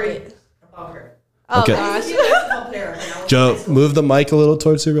 I love Story it. about her. Oh, Okay. gosh. She was a basketball player. when I was Joe, in high school. move the mic a little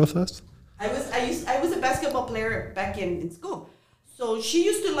towards you real fast. I was a basketball player back in school. So she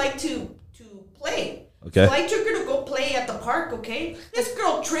used to like to play. Okay. So I took her to go play at the park, okay? This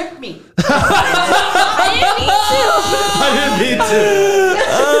girl tripped me. I didn't mean to. I didn't mean to.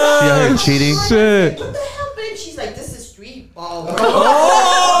 She out here cheating. Shit. What the hell, bitch? She's like, this is street ball. Damn, she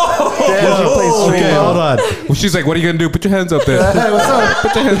plays straight. Okay, hold on. Well, she's like, what are you gonna do? Put your hands up there. Hey, what's up?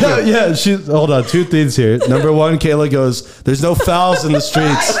 Put your hands up. Yeah, hold on. Two things here. Number one, Kayla goes, there's no fouls in the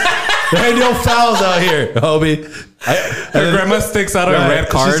streets. There ain't no fouls out here, Hobie. Her grandma sticks out a red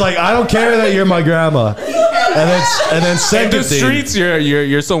card. She's like, I don't care that you're my grandma. And then in second the thing, streets,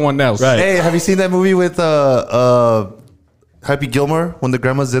 you're someone else. Right. Hey, have you seen that movie with Happy Gilmore when the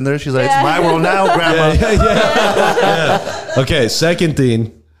grandma's in there? She's like, Yeah. it's my world now, grandma. yeah. Okay, second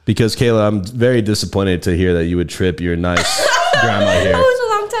thing, because Kayla, I'm very disappointed to hear that you would trip your nice grandma here. That was a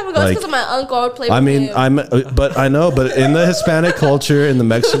long time ago. Like, It's because of my uncle. I would play with I mean, him. but I know, but in the Hispanic culture, in the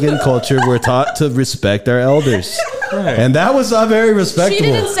Mexican culture, we're taught to respect our elders. Right. And that was not very She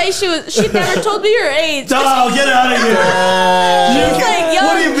respectable. didn't say she never told me her age. Oh, get out of here. She's like, yo,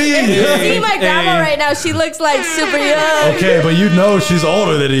 What do you mean? if you see my grandma Hey. right now, she looks like super young. Okay, but you know she's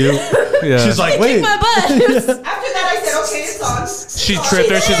older than you. Yeah. She's like, Kick wait. my butt. After that, I said, okay, it's on. She tripped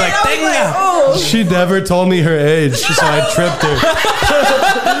her. She's like, I was like, "Tenga." oh. She never told me her age, so I tripped her.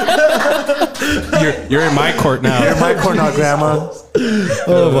 You're in my court now. You're my court now, grandma.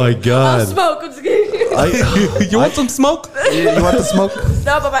 Oh my I'll God. smoke. I'm just kidding. You want some smoke? You want the smoke?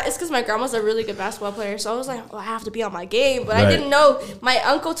 No, but it's because my grandma's a really good basketball player, so I was like, well, I have to be on my game. But Right. I didn't know. My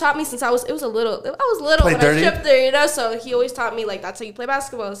uncle taught me since I was little Play when dirty? I tripped her, you know. So he always taught me like that's how you play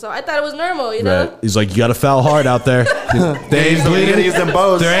basketball. So I thought it was normal, you know. Right. He's like, you got to foul hard out there. They ain't You gotta bleeding. use them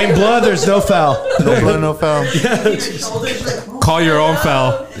bows. There ain't blood. There's no foul. No blood, no foul. Call your own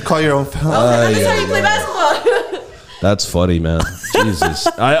foul. Call your own foul. That's how you play basketball. That's funny, man. Jesus.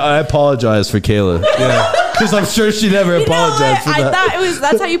 I apologize for Kayla. Yeah. Because I'm sure she never You know what? apologized for I that. thought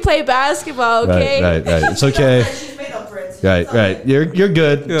that's how you play basketball. Okay. Right. It's okay. She's made up for it. Right. You're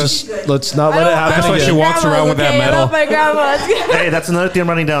good. Just let's not let it happen That's why again. she walks around with that I medal. love my grandma. Hey, that's another thing I'm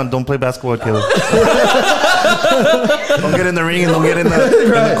running down. Don't play basketball, Kayla. Don't get in the ring and don't get in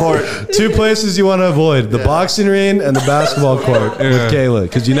the court. Two places you want to avoid: the boxing ring and the basketball court with Kayla,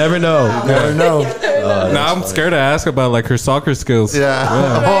 because you never know. Never know. Now I'm scared to ask about like her soccer skills. Yeah.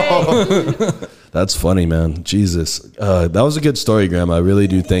 That's funny, man. Jesus, that was a good story, Grandma. I really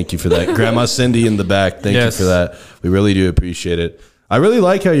do thank you for that, Grandma Cindy in the back. Thank Yes. you for that. We really do appreciate it. I really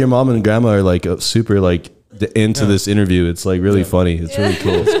like how your mom and grandma are like super like into this interview. It's like really funny. It's really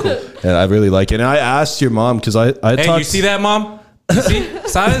cool. It's cool, and I really like it. And I asked your mom because I Hey, talked. you see that, mom? You see?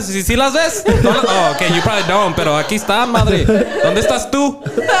 ¿Sabes? ¿Sí las ves? Oh, okay, you probably don't, pero aquí está, madre. ¿Dónde estás tú?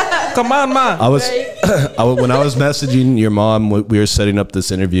 Come on, ma. I was when I was messaging your mom. We were setting up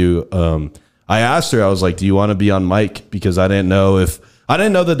this interview. I asked her. I was like, "Do you want to be on mic?" Because I didn't know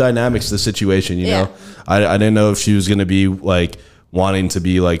the dynamics of the situation. You know, I didn't know if she was going to be like wanting to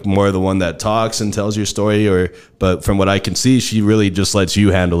be like more the one that talks and tells your story, but from what I can see, she really just lets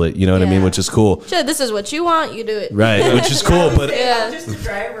you handle it. You know what I mean? Yeah. Which is cool. Sure, this is what you want. You do it. Right, which is cool. But Yeah. I'm just a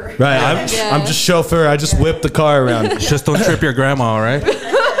driver. right, Yeah. I'm just chauffeur. I just whip the car around. Just don't trip your grandma, all right?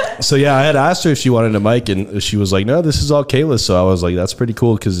 So yeah, I had asked her if she wanted a mic, and she was like, "No, this is all Kayla." So I was like, "That's pretty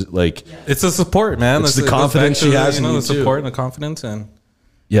cool," because like, It's a support, man. It's the it goes confidence back to, she has in you know, you, the too. support and the confidence, and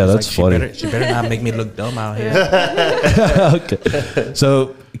yeah, that's like, funny. She better not make me look dumb out here. Okay.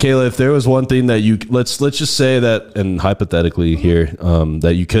 So, Kayla, if there was one thing that let's just say that, and hypothetically here,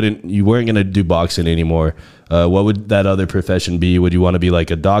 that you weren't going to do boxing anymore, what would that other profession be? Would you want to be like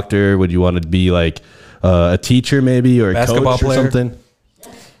a doctor? Would you want to be like a teacher maybe, or a Basketball coach or player? something?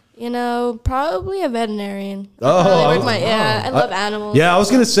 You know, probably a veterinarian. Oh, I love animals. Yeah, I was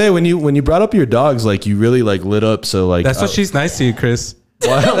going to say when you brought up your dogs, like you really like lit up. So like, That's why she's nice to you, Chris.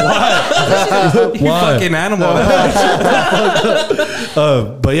 why? You fucking animal.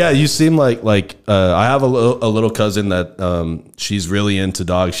 But yeah, you seem like I have a little cousin that she's really into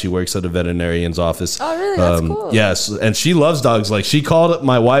dogs. She works at a veterinarian's office. Oh, really? That's cool. Yes, and she loves dogs. Like she called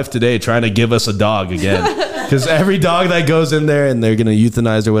my wife today trying to give us a dog again, because every dog that goes in there and they're gonna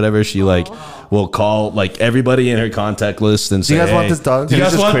euthanize or whatever, she like will call like everybody in her contact list and say, you guys want "Hey, this dog? You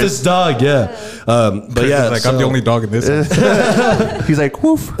guys want Chris. this dog?" Yeah. But yeah, like I'm the only dog in this one. He's like,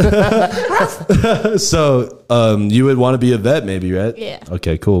 woof. So you would want to be a vet, maybe, right? Yeah.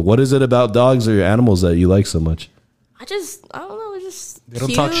 Okay, cool. What is it about dogs or animals that you like so much? I don't know, they're just They don't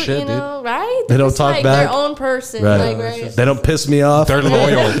cute, talk shit, you know, right? They don't Just talk like back? their own person, Right. like, right? They don't piss me off. They're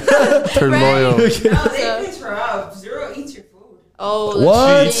loyal. They're loyal. No, they piss her off. Zero eats your food. Oh,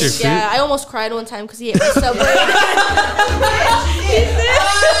 What? that's She eats your yeah. food? I almost cried one time because he ate my Subway.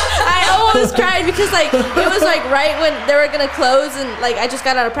 I almost cried because like it was like right when they were gonna close and like I just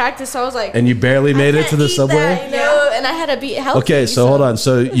got out of practice, so I was like, And you barely made it to the eat subway? that, you know, and I had to be healthy. Okay, so hold on.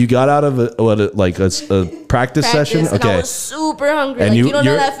 So you got out of a practice session? and I Okay. was super hungry. And like you don't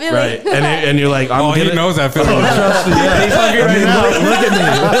know you're- that feeling. Right. And you're like, I'm Oh, he gonna- knows that feeling. Trust me, yeah. He's hungry right now. Look at me.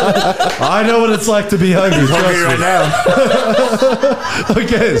 I know what it's like to be hungry. Trust me. Right now.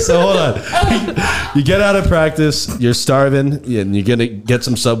 Okay, so hold on. You get out of practice, you're starving, and you're gonna get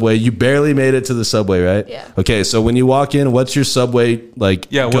some Subway. You barely made it to the Subway, right? Yeah. Okay, so when you walk in, what's your Subway like?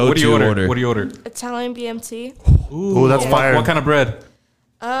 Yeah, go what do you to order? What do you order? Italian BMT. Ooh, that's fire. What kind of bread?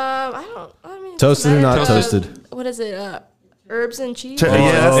 I mean Toasted or not toasted? toasted? What is it? Herbs and cheese. Yeah,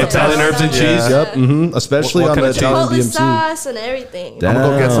 that's the Italian best. herbs and cheese. Yeah. Yep. Mm-hmm. Especially What on kind the of cheese? Italian Chipotle BMT. sauce and everything. Damn. I'm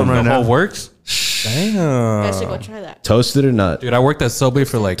gonna go get some right The now. whole works? You guys should Damn. go try that. Toasted or not? Dude, I worked at Subway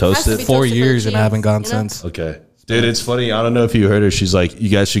for like Toasted. Has to be 4 toasted for years the and I haven't cheese, gone you know? since. Okay. Dude, it's funny. I don't know if you heard her. She's like, you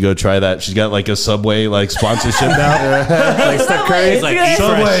guys should go try that. She's got like a Subway like sponsorship now. Like Steph Curry. Subway, it's good.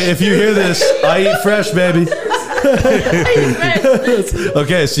 Subway, if you hear this, I eat fresh, baby.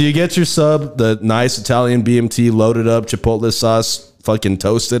 Okay, so you get your sub, the nice Italian BMT loaded up, Chipotle sauce, fucking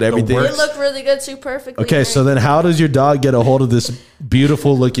toasted, everything. It looked really good too, perfectly. Okay, so then how does your dog get a hold of this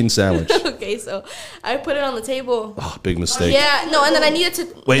beautiful looking sandwich? Okay, so I put it on the table. Oh, big mistake. Yeah, no, and then I needed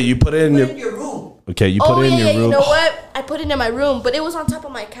to. Wait, you put it in Put your... it in your room. Okay, you put Oh it in yeah, your room. you know what? I put it in my room, but it was on top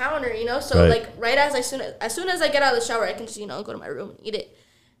of my counter, you know. So Right. like right as soon as I get out of the shower, I can just go to my room and eat it.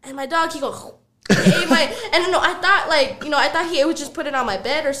 And my dog, he goes. Ate my, and no, I thought he would just put it on my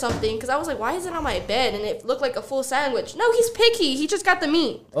bed or something because I was like, why is it on my bed? And it looked like a full sandwich. No, he's picky. He just got the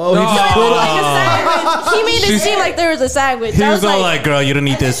meat. Oh, No. he So it pulled looked it. like a sandwich. He made it seem like there was a sandwich. He I was all like, girl, you don't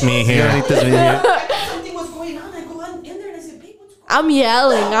eat this meat You don't here. eat this meat here. Something was going on. I go in there and I said, babe, what's going I'm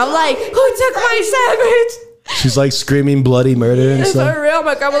yelling. I'm like, who took my sandwich? She's like screaming bloody murder and It's stuff. for real.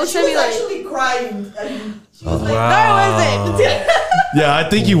 My grandma on? looked She at was me like, actually crying. I mean, she was like, Wow. where was it? Yeah, I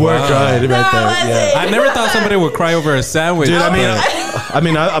think you were crying right No, I there. wasn't. Yeah. I never thought somebody would cry over a sandwich. Dude, but- I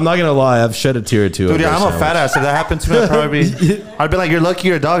mean, I'm not gonna lie. I've shed a tear or two. Dude, over yeah, I'm a sandwich. fat ass. If that happened to me, I'd be like, you're lucky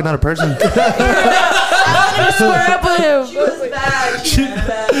you're a dog, not a person. I wanted to square up with him. she was bad. She was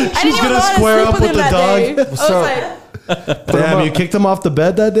bad. I didn't She's even gonna want to square sleep up with him the that dog. day. I was So- like, Damn, you kicked him off the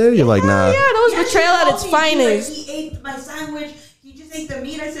bed that day? You're like, nah. yeah, that was Yeah, betrayal she at told its me, she's like, finest. he ate my sandwich. He just ate the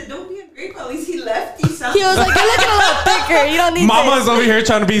meat. I said, don't be ungrateful. At least he left you something. He was like, you're looking a little thicker. You don't need Mama's this. over here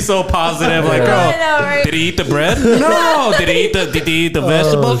trying to be so positive. Like, I girl, know, right? did he eat the bread? No. Did he eat the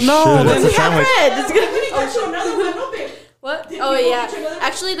vegetables? shit. No. What's Then the We have sandwich? bread. It's good. Did he get you another one open? What? Did Oh we go yeah. get you another one?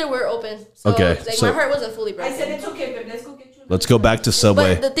 Actually, they were open. So, Okay, Like so- my heart wasn't fully I broken. said, it's okay, but let's go get you. Let's go back to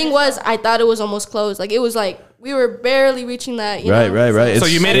Subway. But the thing was, I thought it was almost closed. Like it was like we were barely reaching that. You Right, know? right. So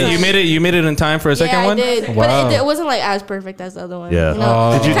you made it in time for a second Yeah, one? I did. Wow. But it wasn't like as perfect as the other one. Yeah. You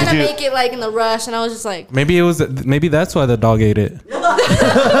know? Did you- kind of did you- make it like in the rush, and I was just like, Maybe that's why the dog ate it.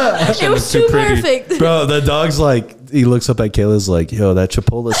 it was too too pretty. perfect. Bro, the dog's like, he looks up at Kayla's like, yo, that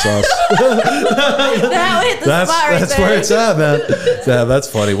Chipotle sauce. That hit the That's spot right that's there. where it's at, man. Yeah, that's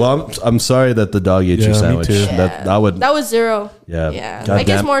funny. Well, I'm sorry that the dog ate Yeah, your me sandwich. too. That would That was zero. Yeah. Yeah. God I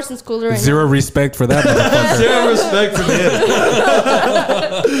guess damn. Morrison's cooler right Zero respect for that motherfucker. zero respect for him.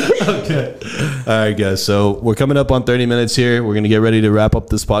 Okay. All right, guys. So we're coming up on 30 minutes here. We're gonna get ready to wrap up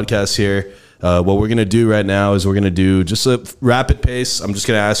this podcast here. What we're gonna do right now is we're gonna do just a rapid pace. I'm just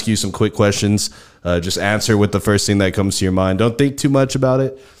gonna ask you some quick questions. Just answer with the first thing that comes to your mind. Don't think too much about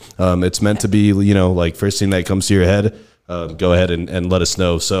it. It's meant to be, like first thing that comes to your head. Go ahead and let us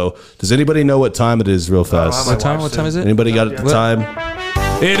know. So, does anybody know what time it is, real fast? What What time is it? Anybody got the time?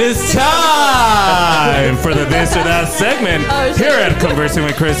 It is time for the This or That segment here at Conversing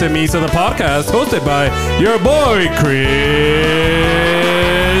with Chris and Misa, the podcast hosted by your boy, Chris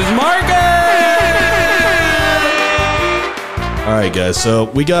Marcus. All right, guys. So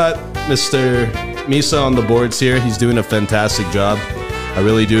we got Mr. Misa on the boards here. He's doing a fantastic job. I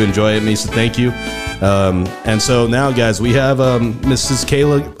really do enjoy it, Misa. Thank you. And so now, guys, we have Mrs.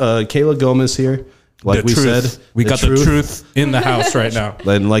 Kayla Gomez here. Like we said, we got the truth in the house right now.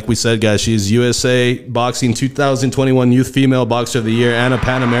 And like we said, guys, she's USA Boxing 2021 Youth Female Boxer of the Year and a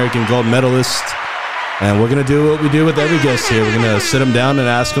Pan American gold medalist. And we're gonna do what we do with every guest here. We're gonna sit them down and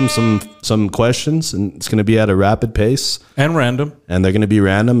ask them some questions, and it's gonna be at a rapid pace and random. And they're gonna be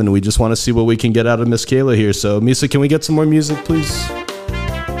random, and we just want to see what we can get out of Miss Kayla here. So, Misa, can we get some more music, please?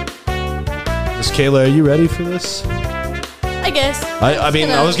 Miss Kayla, are you ready for this? I guess. I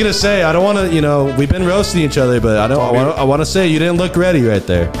mean, I was gonna say I don't want to. We've been roasting each other, but I want to say you didn't look ready right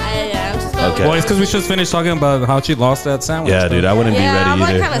there. I'm just going. Okay. Well, it's because we just finished talking about how she lost that sandwich. Yeah, dude, I wouldn't be ready I'm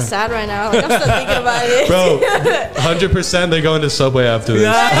like either. kind of sad right now. Like I'm still thinking about it. Bro, 100% they're going to Subway after this.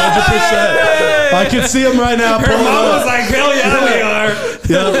 100%. I can see them right now. Her mom was like, hell yeah, we are.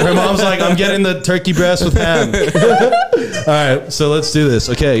 Yeah, her mom's like, I'm getting the turkey breast with ham. All right, so let's do this.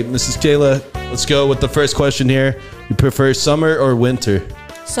 Okay, Mrs. Kayla, let's go with the first question here. You prefer summer or winter?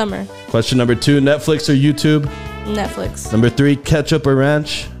 Summer. Question number 2, Netflix or YouTube? Netflix. Number 3, ketchup or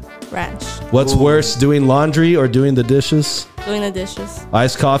ranch? Ranch. What's worse, doing laundry or doing the dishes? Doing the dishes.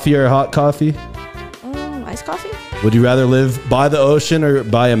 Iced coffee or hot coffee? Iced coffee? Would you rather live by the ocean or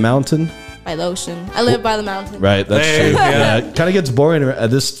by a mountain? By the ocean. I live by the mountain. Right, that's Hey, true. yeah. Yeah, it kind of gets boring.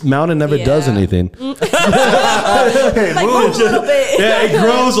 This mountain never does Yeah. anything. Like move a little bit. Yeah, it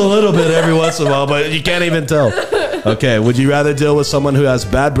grows a little bit every once in a while, but you can't even tell. Okay, would you rather deal with someone who has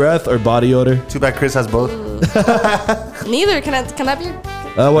bad breath or body odor? Too bad Chris has both. Neither. Can I be?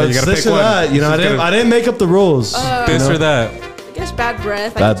 Well, you it's gotta this pick or one. that. She's I didn't make up the rules. This or that. I guess bad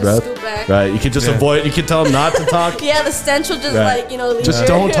breath. Bad I can breath. just scoot back. Right, you can just avoid. You can tell them not to talk. Yeah, the stench will just Right. leave Just you.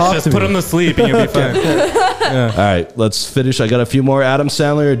 don't talk Just to put me. him to sleep and you'll be fine. All right, let's finish. I got a few more. Adam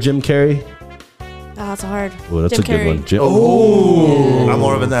Sandler or Jim Carrey? Oh, that's hard. Oh, that's Jim a good Carrey. one. Oh, I'm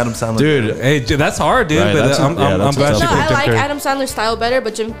more of an Adam Sandler. dude. Hey, that's hard, dude. Right, but that's I'm glad that's she a tough picked No, one. I Jim like Carrey. Adam Sandler's style better,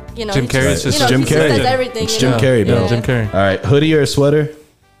 but Jim Carrey is just Jim he Carrey. does everything. It's you Jim know? Carrey, Yeah, Bill. Jim Carrey. All right, hoodie or sweater?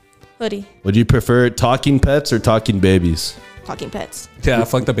 Hoodie. Would you prefer talking pets or talking babies? Talking pets. Yeah,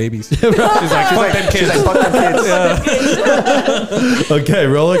 fuck the babies. She's like, fuck them kids. Fuck them kids. Okay,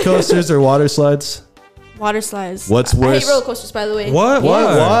 roller coasters or water slides? Water slides. What's I worse? hate roller coasters, by the way. What?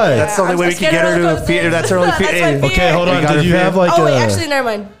 Why? That's the only I'm way we so can scared get of her to roller a theater. coasters. That's her only That's my fear. fear. Okay, hold You on. got Did her you fear. have like Oh wait, a? actually, never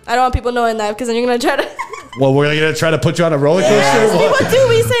mind. I don't want people knowing that because then you're gonna try to. Well, we're gonna try to put you on a roller coaster. Yes, or what? people do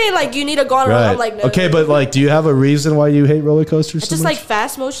be saying like you need to go on. Right. I'm like no. Okay, but like, do you have a reason why you hate roller coasters? it's so just much? like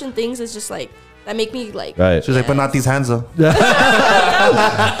fast motion things. It's just like that make me like. Right. She's like, but not these hands though.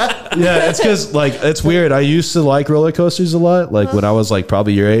 Yeah, it's because like it's weird. I used to like roller coasters a lot. Like when I was like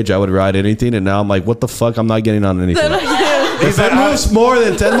probably your age, I would ride anything, and now I'm like, what the fuck? I'm not getting on anything. If it moves more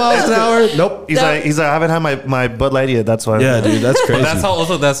than 10 miles an hour, nope. He's like, I haven't had my Bud Light yet. That's why. Yeah, dude, that's crazy.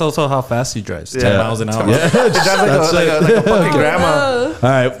 That's also how fast he drives. 10 Yeah. miles an hour. Yeah, He drives that's like it. a fucking grandma. All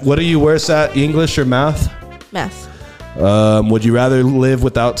right, what are you worse at, English or math? Math. Would you rather live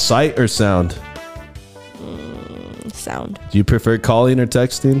without sight or sound? Sound. Do you prefer calling or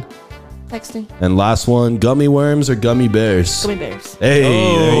texting? Texting. And last one, gummy worms or gummy bears? Gummy bears. Hey,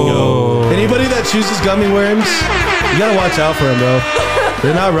 there you go. Anybody that chooses gummy worms, you gotta watch out for them, bro.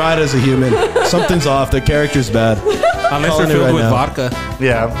 They're not right as a human. Something's off. Their character's bad. Unless Calling they're it filled right with now. vodka.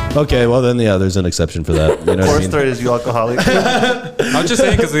 Yeah. is Okay, well then, yeah, there's an exception for that. You know what I mean? Forrester is you alcoholic. I was just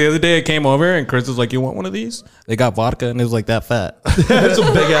saying because the other day I came over and Chris was like, "You want one of these?" They got vodka and it was like that fat. It's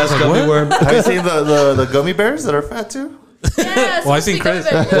a big ass gummy worm. Have you seen the gummy bears that are fat too? Yeah, Well, I seen Chris.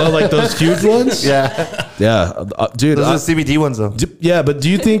 Well, like those huge ones. Yeah. Yeah, dude. Those are the CBD ones though. Yeah, but do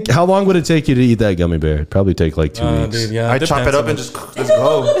you think how long would it take you to eat that gummy bear? It'd probably take like 2 weeks. Dude, yeah, I chop it up and just let's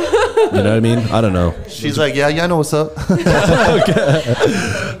go. You know what I mean? I don't know. She's like, yeah, I know what's up. All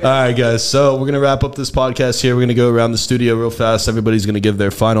right, guys. So we're gonna wrap up this podcast here. We're gonna go around the studio real fast. Everybody's gonna give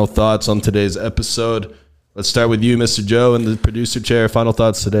their final thoughts on today's episode. Let's start with you, Mr. Joe, in the producer chair. Final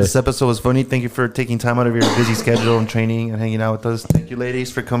thoughts today. This episode was funny. Thank you for taking time out of your busy schedule and training and hanging out with us. Thank you,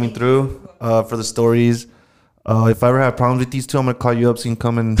 ladies, for coming through, for the stories. If I ever have problems with these two, I'm going to call you up so you can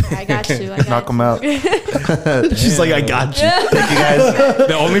come and I got you. I got knock them out. She's like, I got you. Thank you, guys.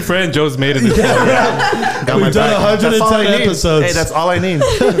 The only friend Joe's made in this world. Got my We've done back. That's all 110 I need. episodes. Hey, that's all I need.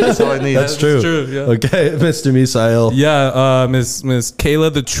 That's all I need. That's true. true, yeah. Okay, Mr. Misael. Yeah, Miss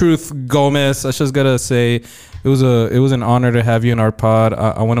Kayla, the Truth Gomez. I just gotta say, it was an honor to have you in our pod.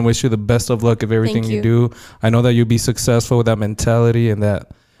 I want to wish you the best of luck of everything Thank you you. do. I know that you'll be successful with that mentality and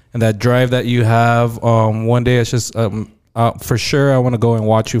that drive that you have. One day, it's just for sure. I want to go and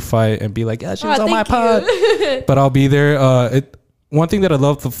watch you fight and be like, yeah, she was on my pod. But I'll be there. one thing that I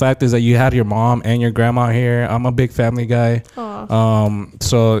love the fact is that you had your mom and your grandma here. I'm a big family guy.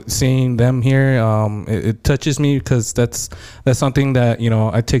 So seeing them here, it touches me because that's something that, you know,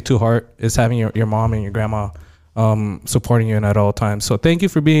 I take to heart, is having your mom and your grandma supporting you at all times. So thank you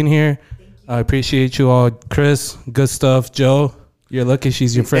for being here. I appreciate you all. Chris, good stuff. Joe, you're lucky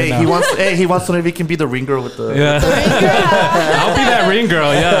she's your friend now. He wants to know if he can be the ring girl with the. Yeah. I'll be that ring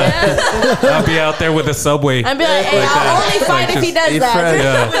girl. Yeah. I'll be out there with the subway. I'd be like, hey, I'll only fight if he does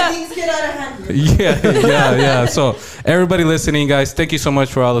that. When things get out of hand. Yeah. So everybody listening, guys, thank you so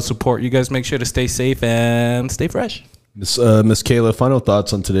much for all the support. You guys make sure to stay safe and stay fresh. Miss Kayla, final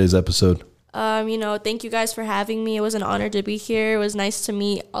thoughts on today's episode. You know, thank you guys for having me. It was an honor to be here. It was nice to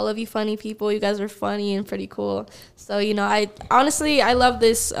meet all of you funny people. You guys are funny and pretty cool. So, you know, I love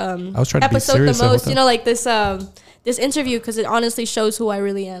this episode the most. You know, like this interview, because it honestly shows who I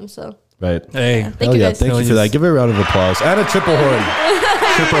really am. So, right. Hey, yeah. Thank you guys. Thank you for that. Give her a round of applause and a triple horn.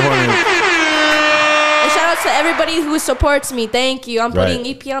 Triple horn. And shout out to everybody who supports me. Thank you. I'm putting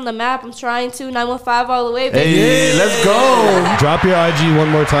EP on the map. I'm trying to 915 all the way. Baby. Hey, let's go. Drop your IG one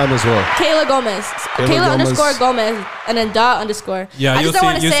more time as well. Kayla Gomez. Kayla _Gomez and then _. Yeah, I just don't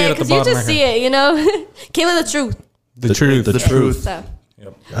want to say it because you just see it, you know. Kayla the truth. The truth. The truth. So.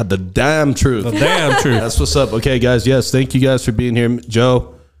 God, the damn truth. The damn truth. That's what's up. Okay, guys. Yes, thank you guys for being here.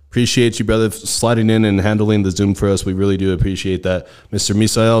 Joe, appreciate you, brother, sliding in and handling the Zoom for us. We really do appreciate that. Mr.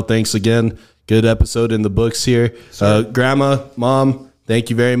 Misael, thanks again. Good episode in the books here. Grandma, mom, thank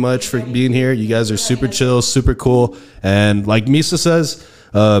you very much for being here. You guys are super chill, super cool. And like Misa says,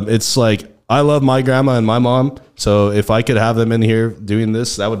 it's like, I love my grandma and my mom. So if I could have them in here doing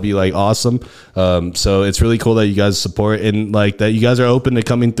this, that would be like awesome. So it's really cool that you guys support and like that you guys are open to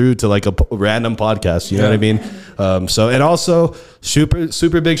coming through to like a random podcast. You know what I mean? And also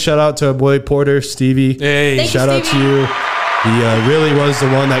super big shout out to our boy Porter, Stevie. Hey, shout out to you. He really was the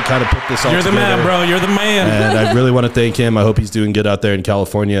one that kind of put this all together. You're the man, bro. You're the man. And I really want to thank him. I hope he's doing good out there in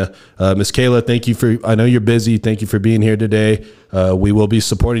California. Miss Kayla, thank you I know you're busy. Thank you for being here today. We will be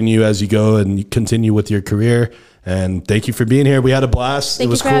supporting you as you go and continue with your career. And thank you for being here. We had a blast. It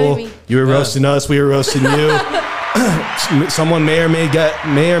was cool. You were roasting us. We were roasting you. Someone may or may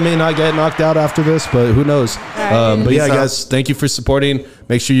not get knocked out after this, but who knows? But yeah, guys, thank you for supporting.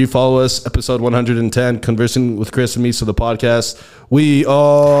 Make sure you follow us. Episode 110, Conversing with Chris and Misa, the podcast. We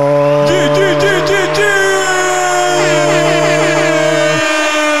are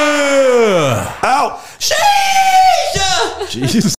out. Sheesh! Jesus.